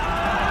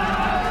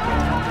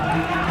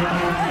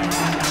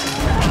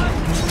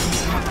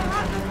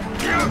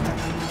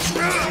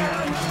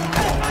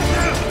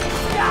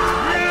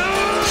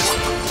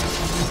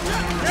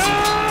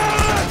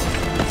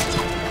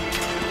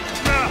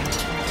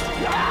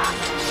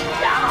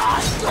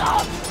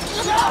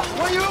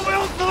我以为我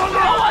要死了呢！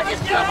我你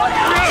死不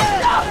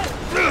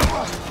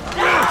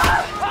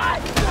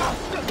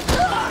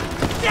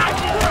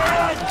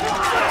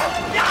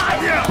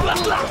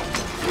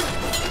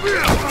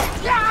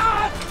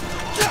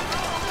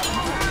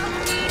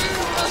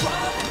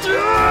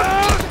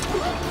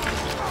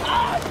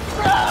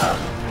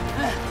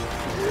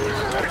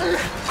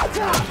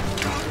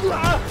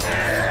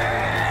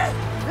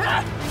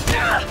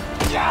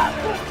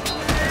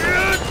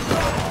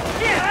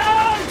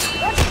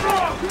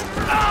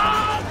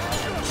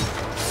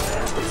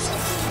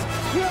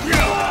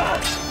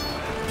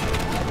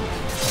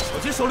我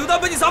这手榴弹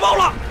被你砸爆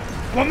了，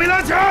我没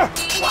拿枪。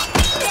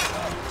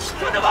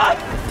兄弟们，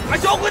把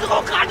小鬼子给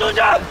我赶出去！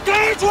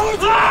赶出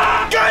去！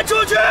赶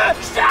出去！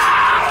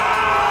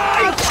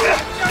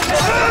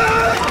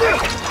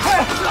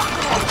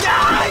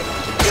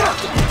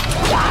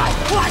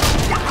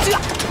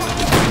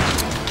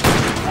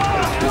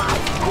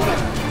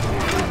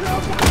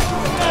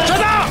站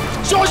大，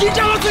小心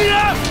加了罪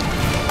人！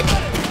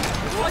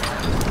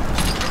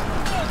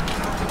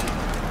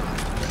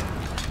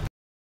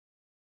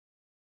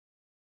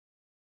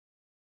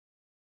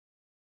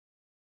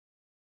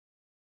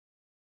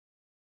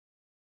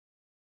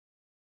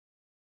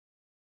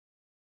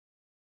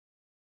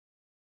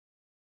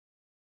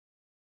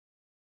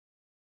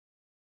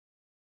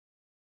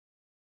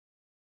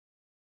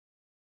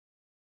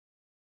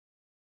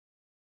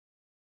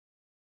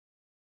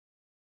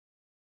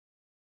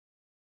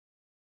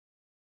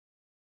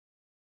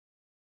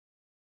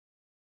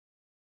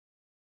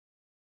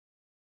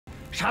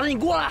 傻子，你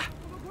过来！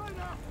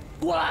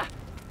过来！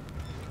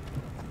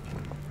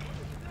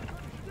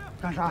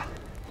干啥？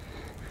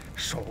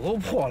手都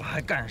破了还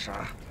干啥？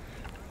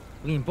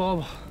我给你包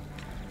包。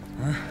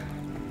嗯，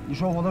你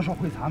说我的手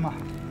会残吗？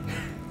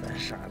咱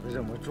傻子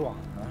这么壮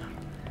啊，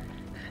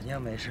肯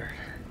定没事的，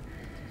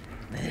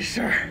没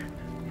事儿。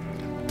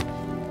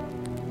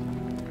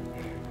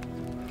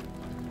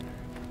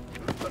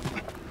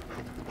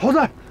猴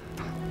子，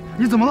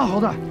你怎么了，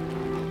猴子？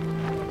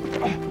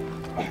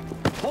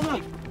猴子，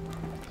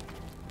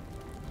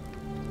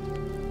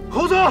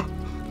猴子，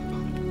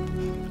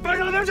班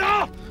长，连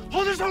长，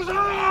猴子受伤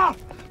了！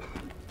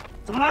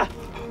怎么了？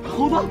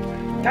猴子，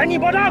赶紧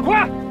包扎，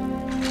快！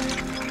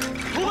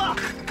猴子，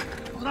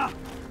猴子，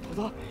猴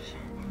子。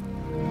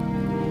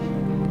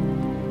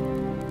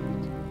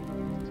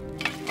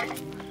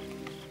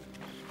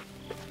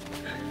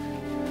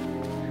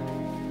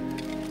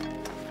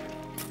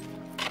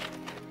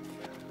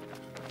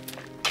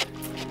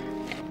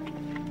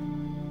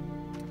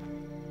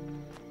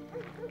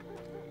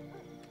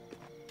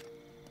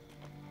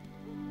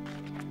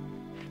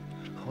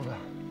 猴子，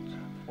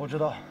我知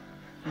道，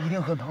一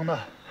定很疼的，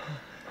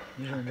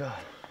你忍着。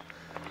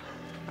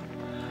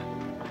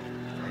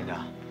连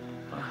长，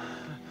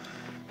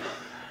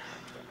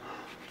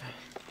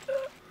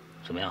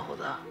怎么样，猴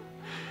子？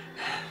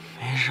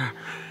没事，没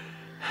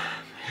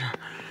事。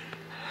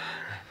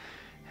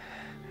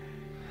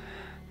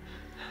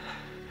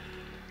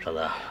傻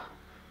子，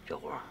小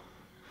伙，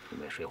准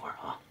备睡会儿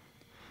啊，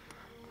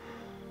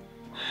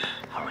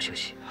好好休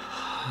息。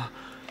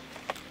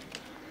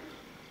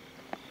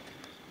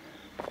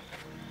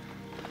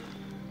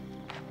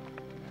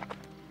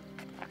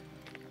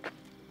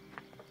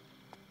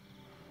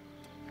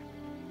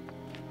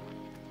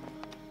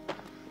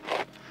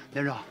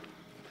连长，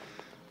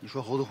你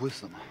说猴子会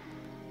死吗？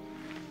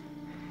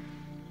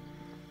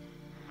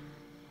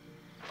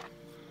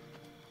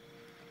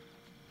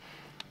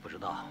不知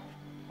道。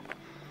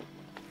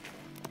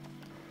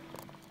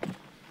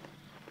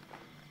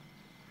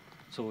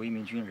作为一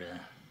名军人，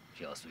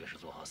就要随时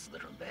做好死的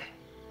准备。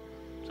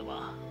怎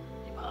么，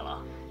你怕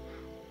了？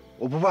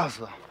我不怕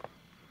死，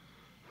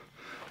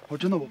我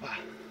真的不怕，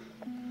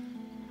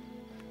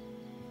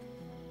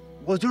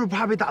我就是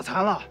怕被打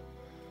残了。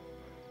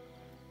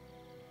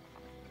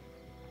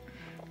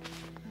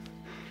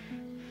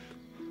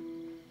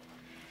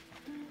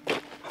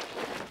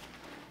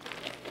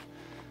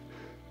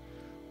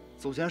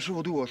 走前，师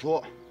傅对我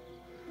说：“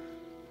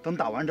等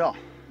打完仗，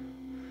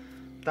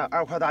带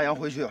2块大洋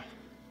回去，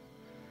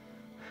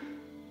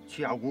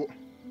去雅姑。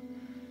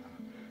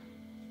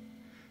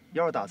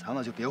要是打残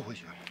了，就别回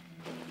去了。”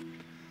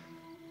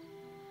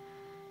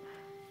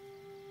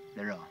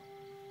连长，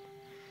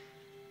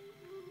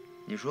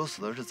你说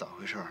死的是咋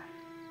回事？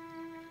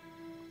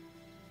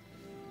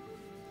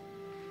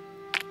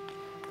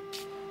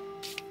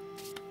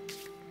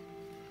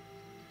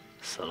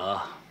死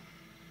了，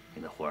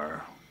你的魂儿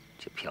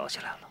就飘起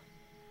来了，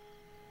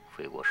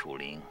飞过树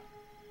林、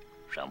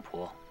山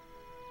坡，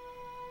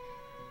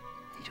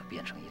你就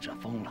变成一阵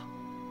风了。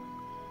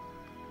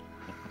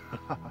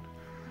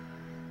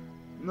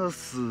那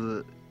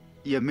死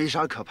也没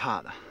啥可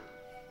怕的。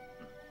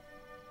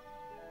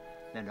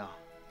连长，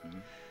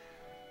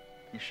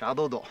你啥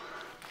都懂，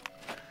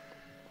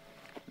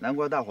难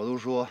怪大伙都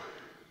说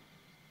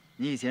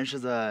你以前是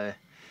在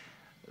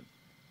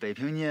北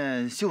平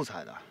念秀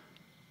才的。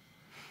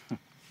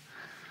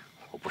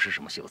 我不是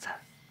什么秀才。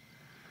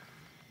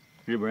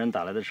日本人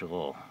打来的时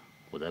候，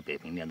我在北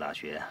平念大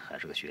学，还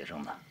是个学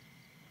生呢。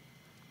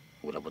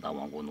为了不当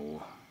亡国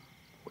奴，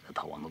我在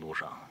逃亡的路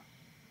上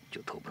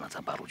就投奔了咱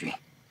八路军。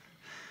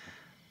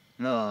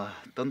那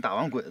等打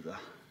完鬼子，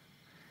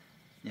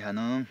你还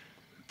能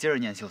接着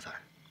念秀才？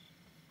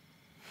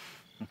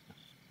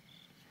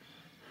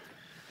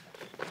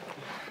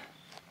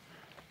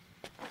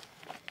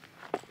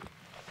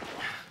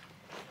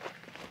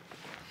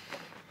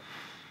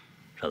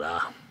少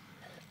达，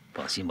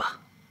放心吧，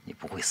你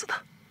不会死的。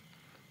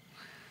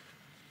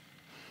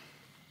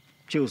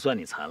就算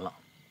你残了，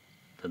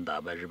等打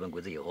败日本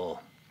鬼子以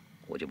后，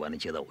我就把你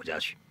接到我家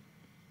去，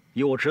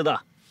有我吃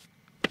的，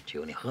就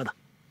有你喝的。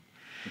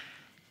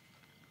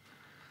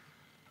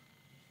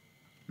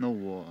那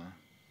我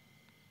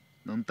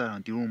能带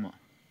上丢吗？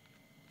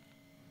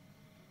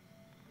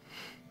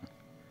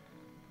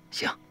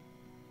行。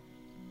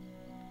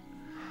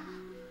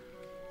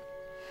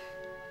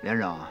连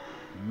长，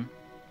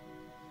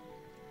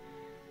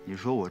你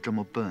说我这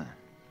么笨，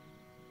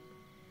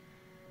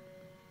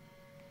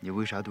你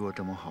为啥对我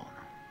这么好呢？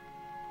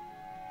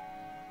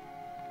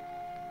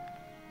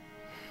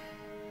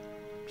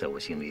在我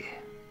心里，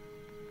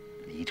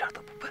你一点都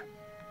不笨，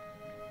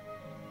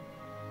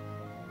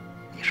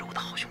你是我的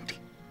好兄弟。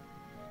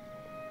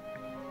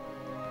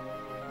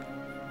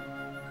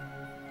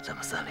咱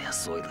们3连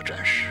所有的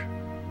战士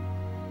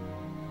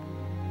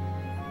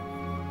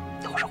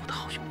都是我的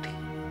好兄弟。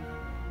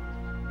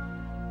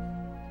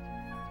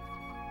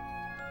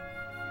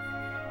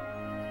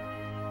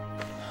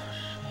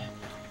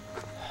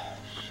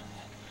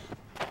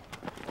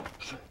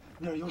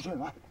 那儿有水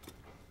吗？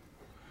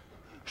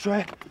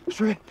水！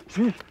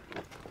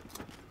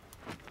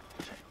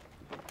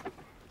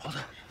猴子，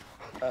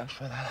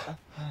水来了。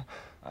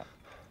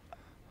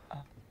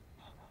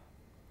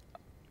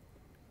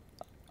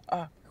哎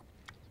呀，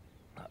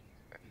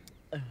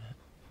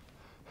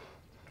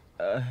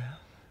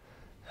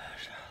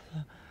傻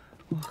子，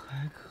我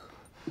还渴。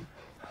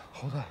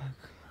猴子，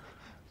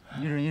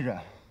你忍一忍，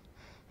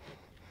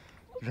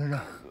忍忍。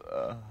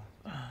渴。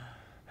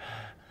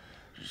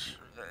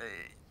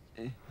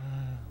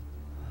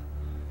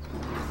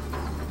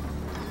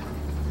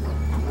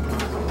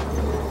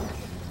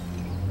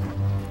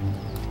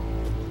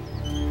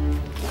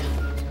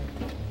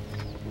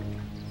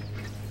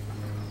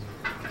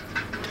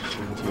 今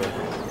天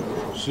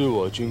是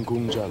我军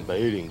攻占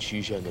北岭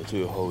期限的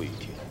最后一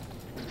天。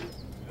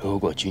如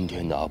果今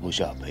天拿不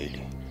下北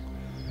岭，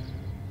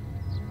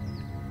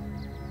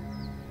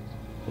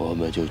我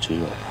们就只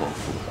有破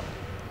釜了。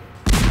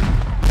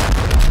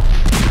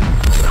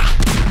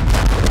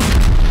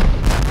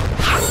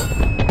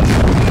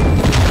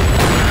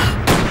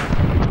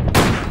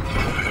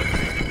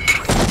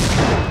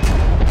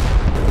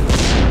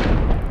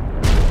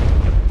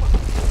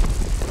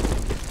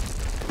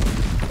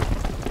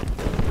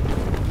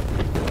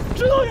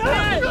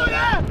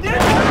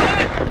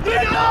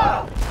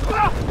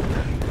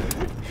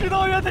 指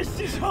导员他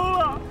牺牲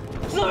了。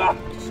支援，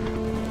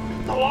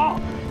大王。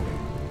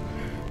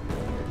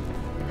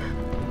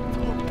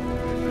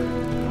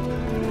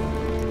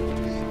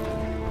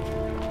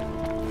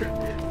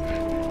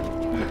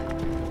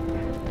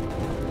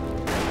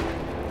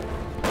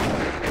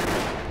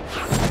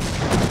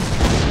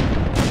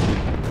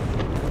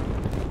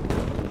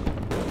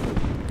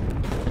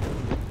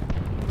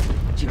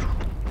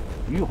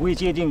 迂回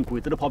接近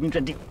鬼子的炮兵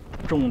阵地，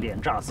重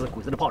点炸死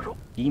鬼子的炮手，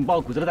引爆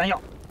鬼子的弹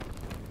药。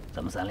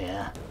咱们3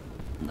连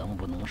能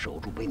不能守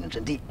住北岭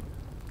阵地，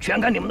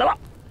全看你们的了。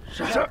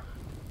是。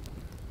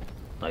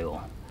大勇，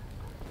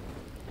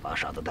把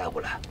傻子带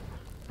回来。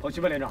好，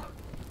去吧，连长。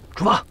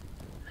出发。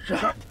是。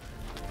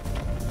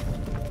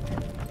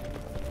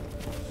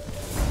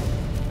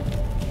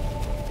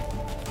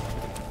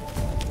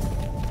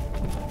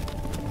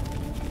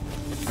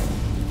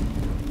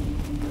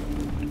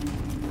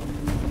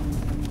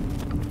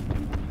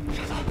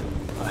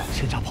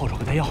先炸炮手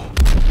和弹药，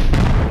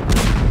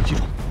记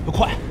住要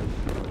快。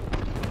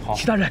好，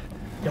其他人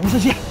两无分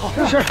心。好，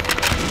是。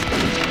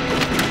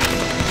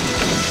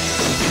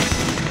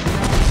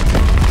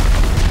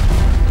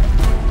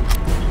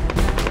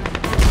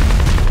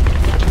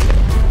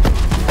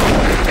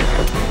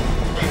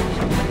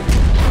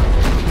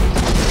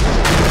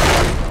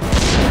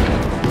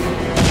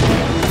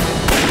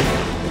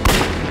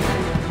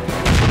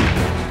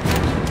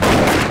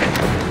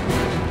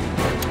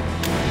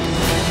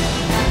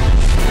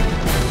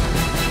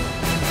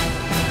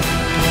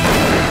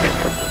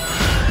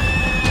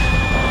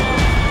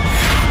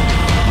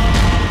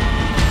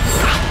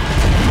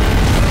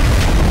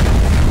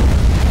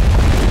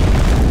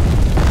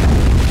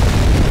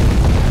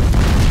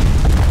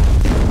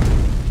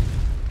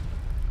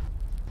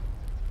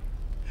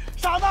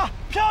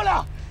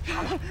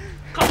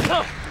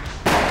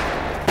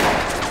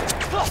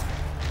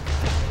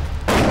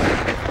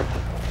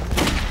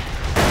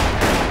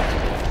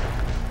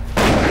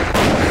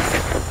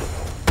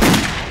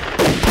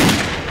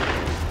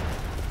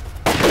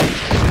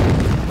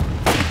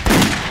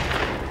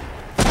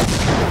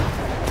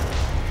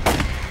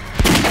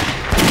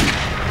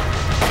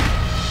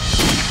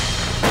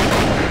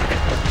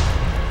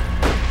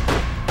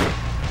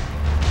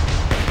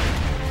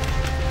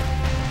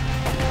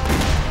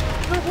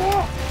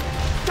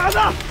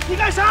你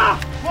干啥？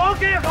我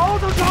给猴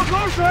子装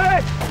口水！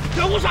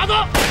别胡傻子！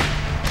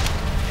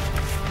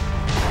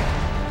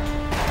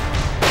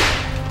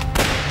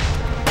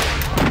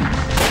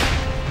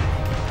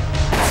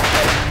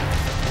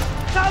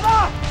傻子！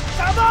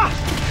傻子！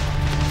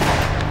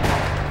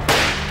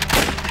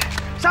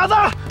傻子，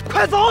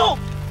快走！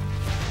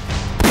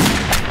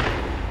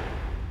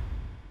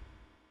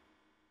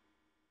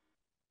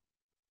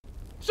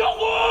小虎！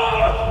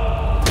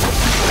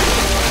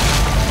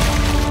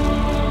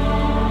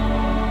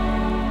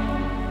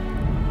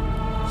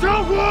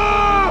 小虎！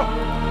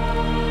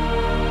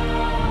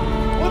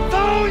我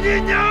操你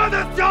娘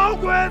的小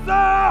鬼子！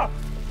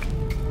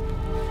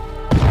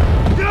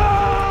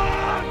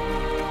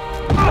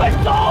快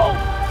走！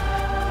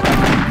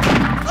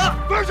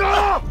分手！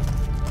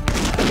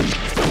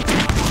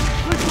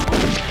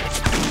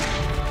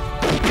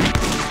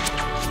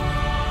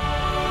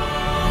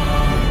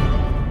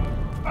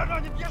班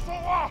长，你别说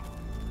话！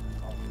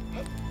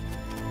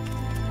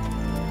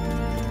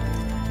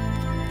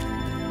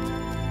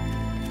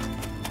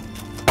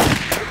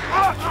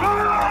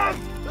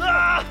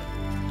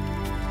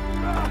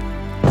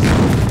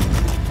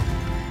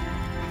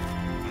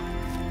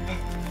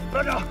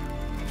 班长，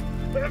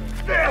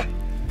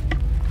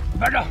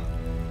班长，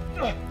别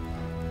管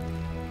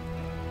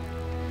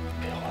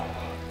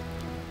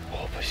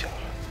我不行了，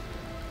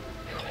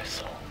你快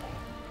走吧。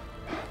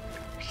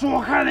是我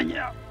害了你，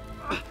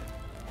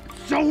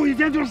小虎以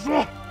前就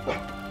说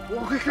我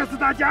会害死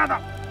大家的。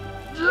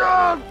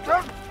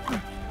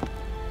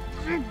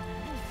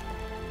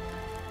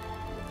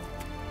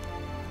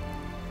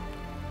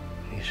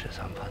你是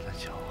咱班的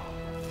骄傲。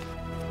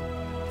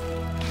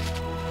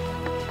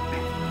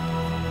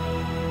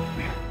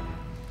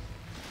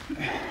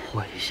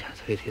 我以前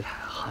对你太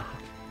狠了，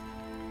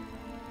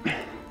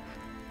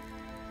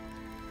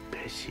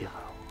别稀罕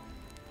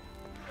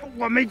我。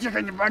我没稀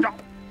罕你，班长。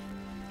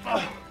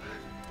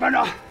班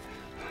长，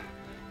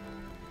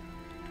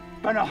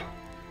班长，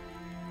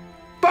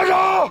班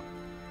长，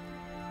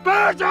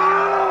班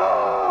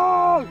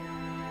长，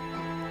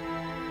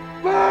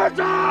班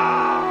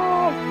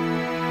长！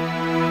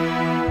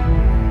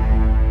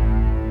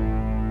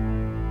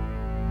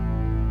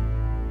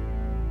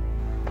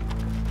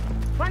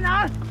班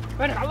长！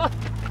 班长了，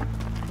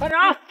班长，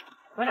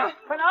班长，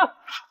班长，班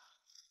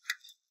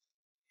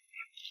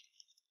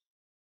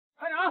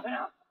长，班长，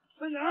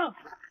班长，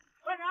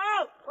班长，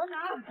班长。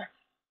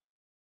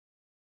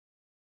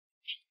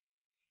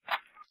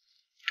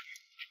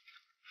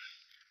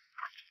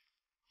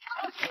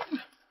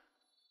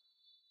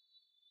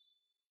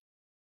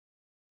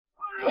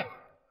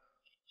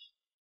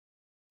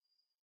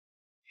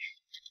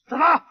怎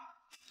么？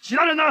其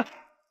他人呢？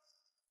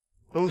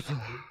都死了。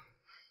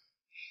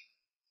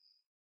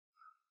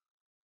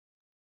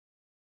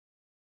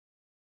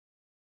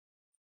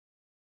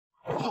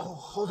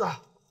猴子，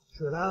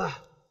水来了。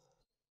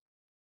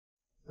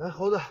来，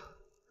猴子，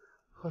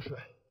喝水。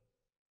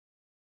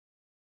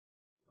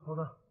猴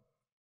子，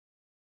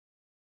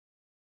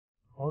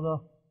猴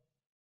子。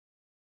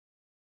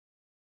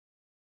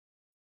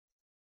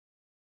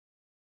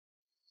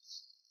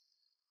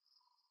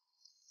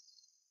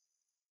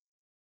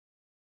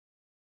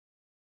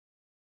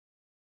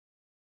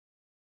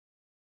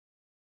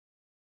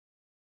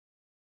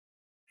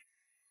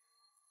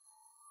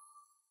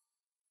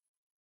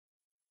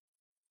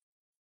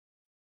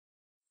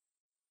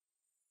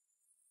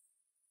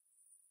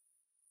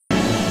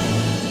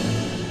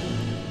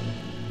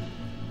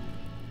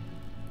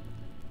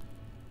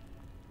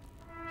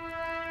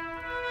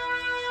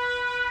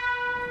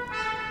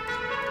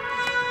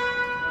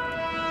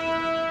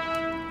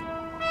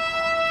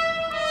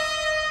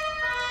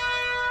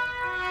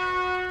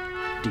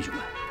弟兄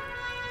们，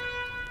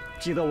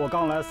记得我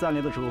刚来3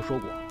连的时候说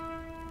过，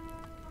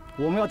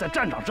我们要在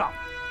战场上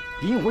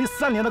赢回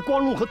3连的光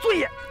荣和尊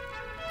严。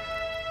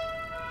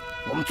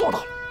我们做到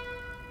了。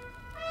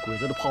鬼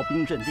子的炮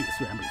兵阵地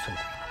虽然被摧毁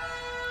了，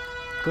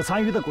可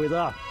残余的鬼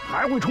子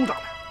还会冲上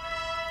来。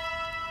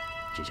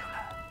接下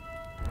来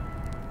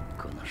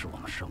可能是我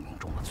们生命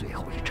中的最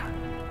后一战，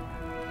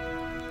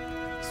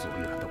所有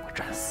人都会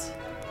战死。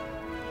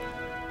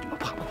你们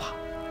怕不怕？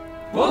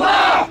不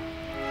怕。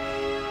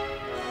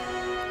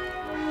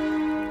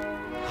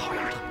好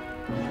样的！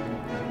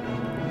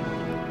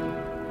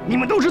你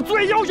们都是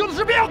最优秀的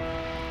士兵。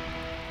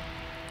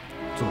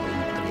作为你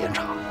们的连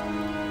长，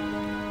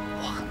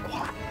我很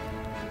光荣。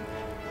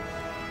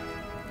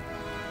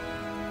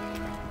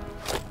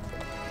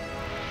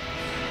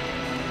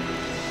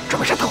准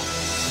备战斗！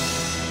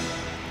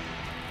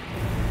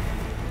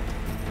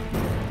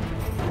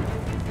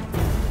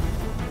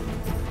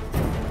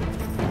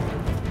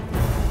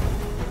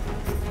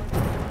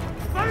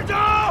班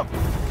长，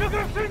这个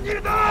是你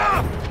的。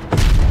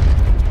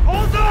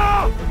猴子，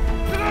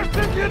这个是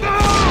你的。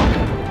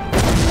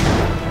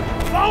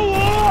老五，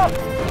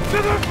这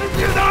个是你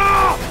的。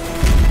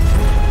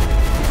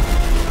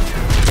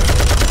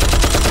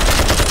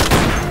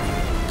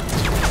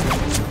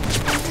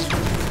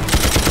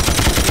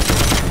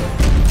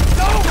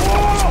老虎，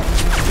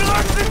这个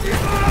是你的。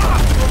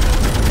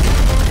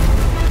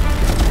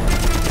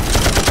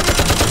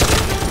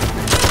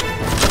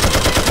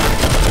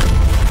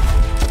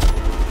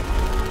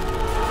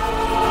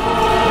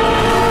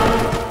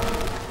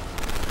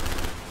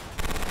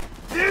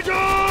记住！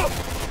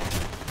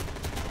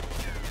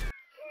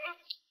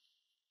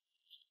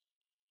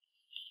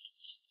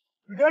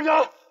连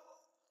长，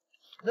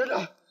连长，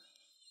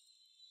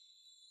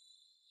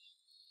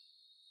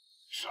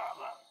傻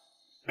子！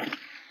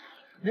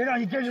连长，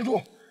你坚持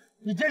住，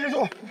你坚持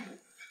住，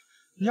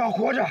你要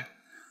活着，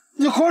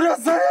你活着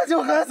3年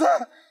就害死。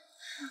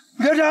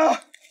连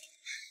长，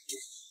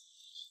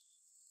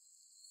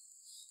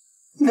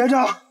连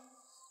长，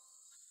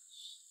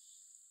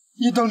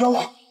你等着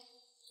我，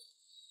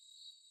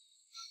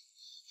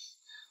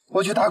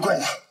我去打鬼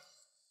子。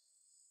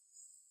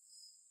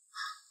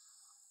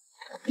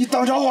你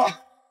等着我！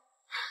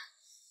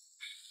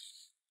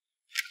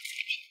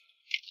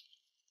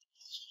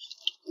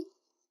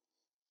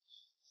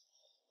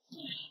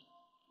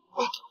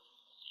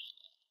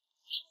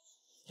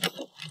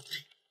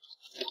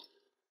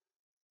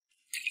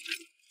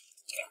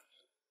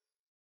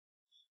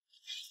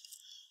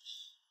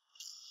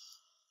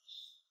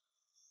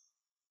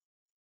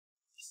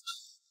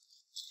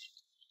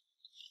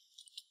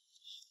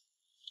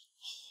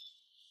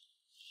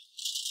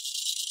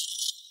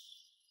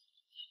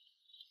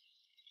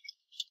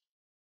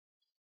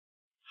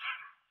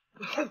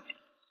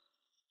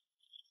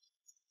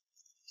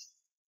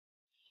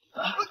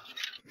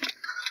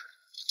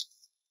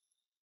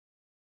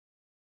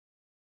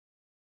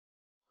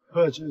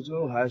可最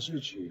终还是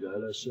取得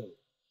了胜利。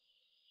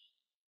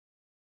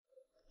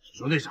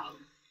熊队长，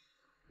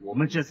我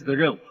们这次的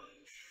任务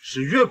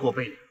是越过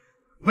碑林，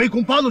围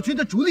攻八路军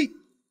的主力。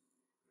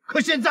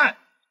可现在，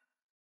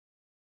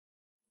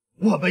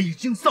我们已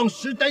经丧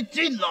失殆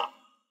尽了。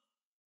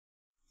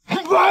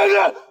完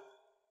了！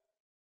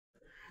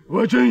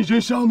我军已经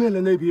消灭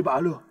了那批八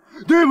路，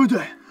对不对？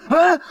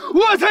啊，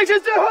我才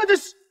是最后的。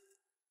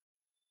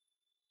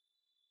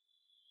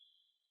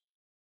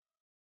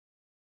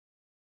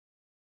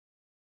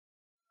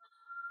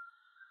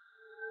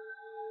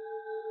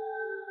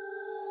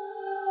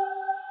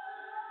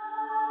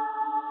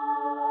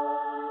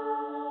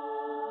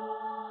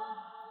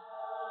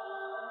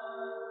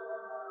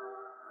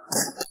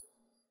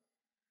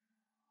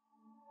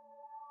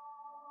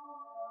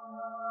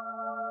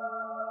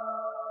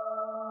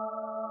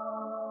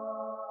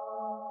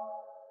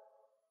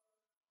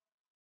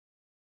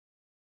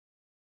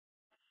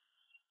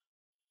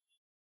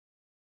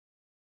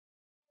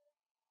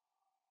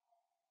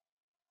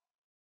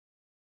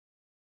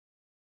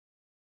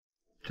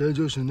这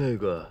就是那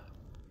个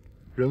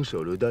扔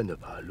手榴弹的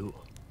八路。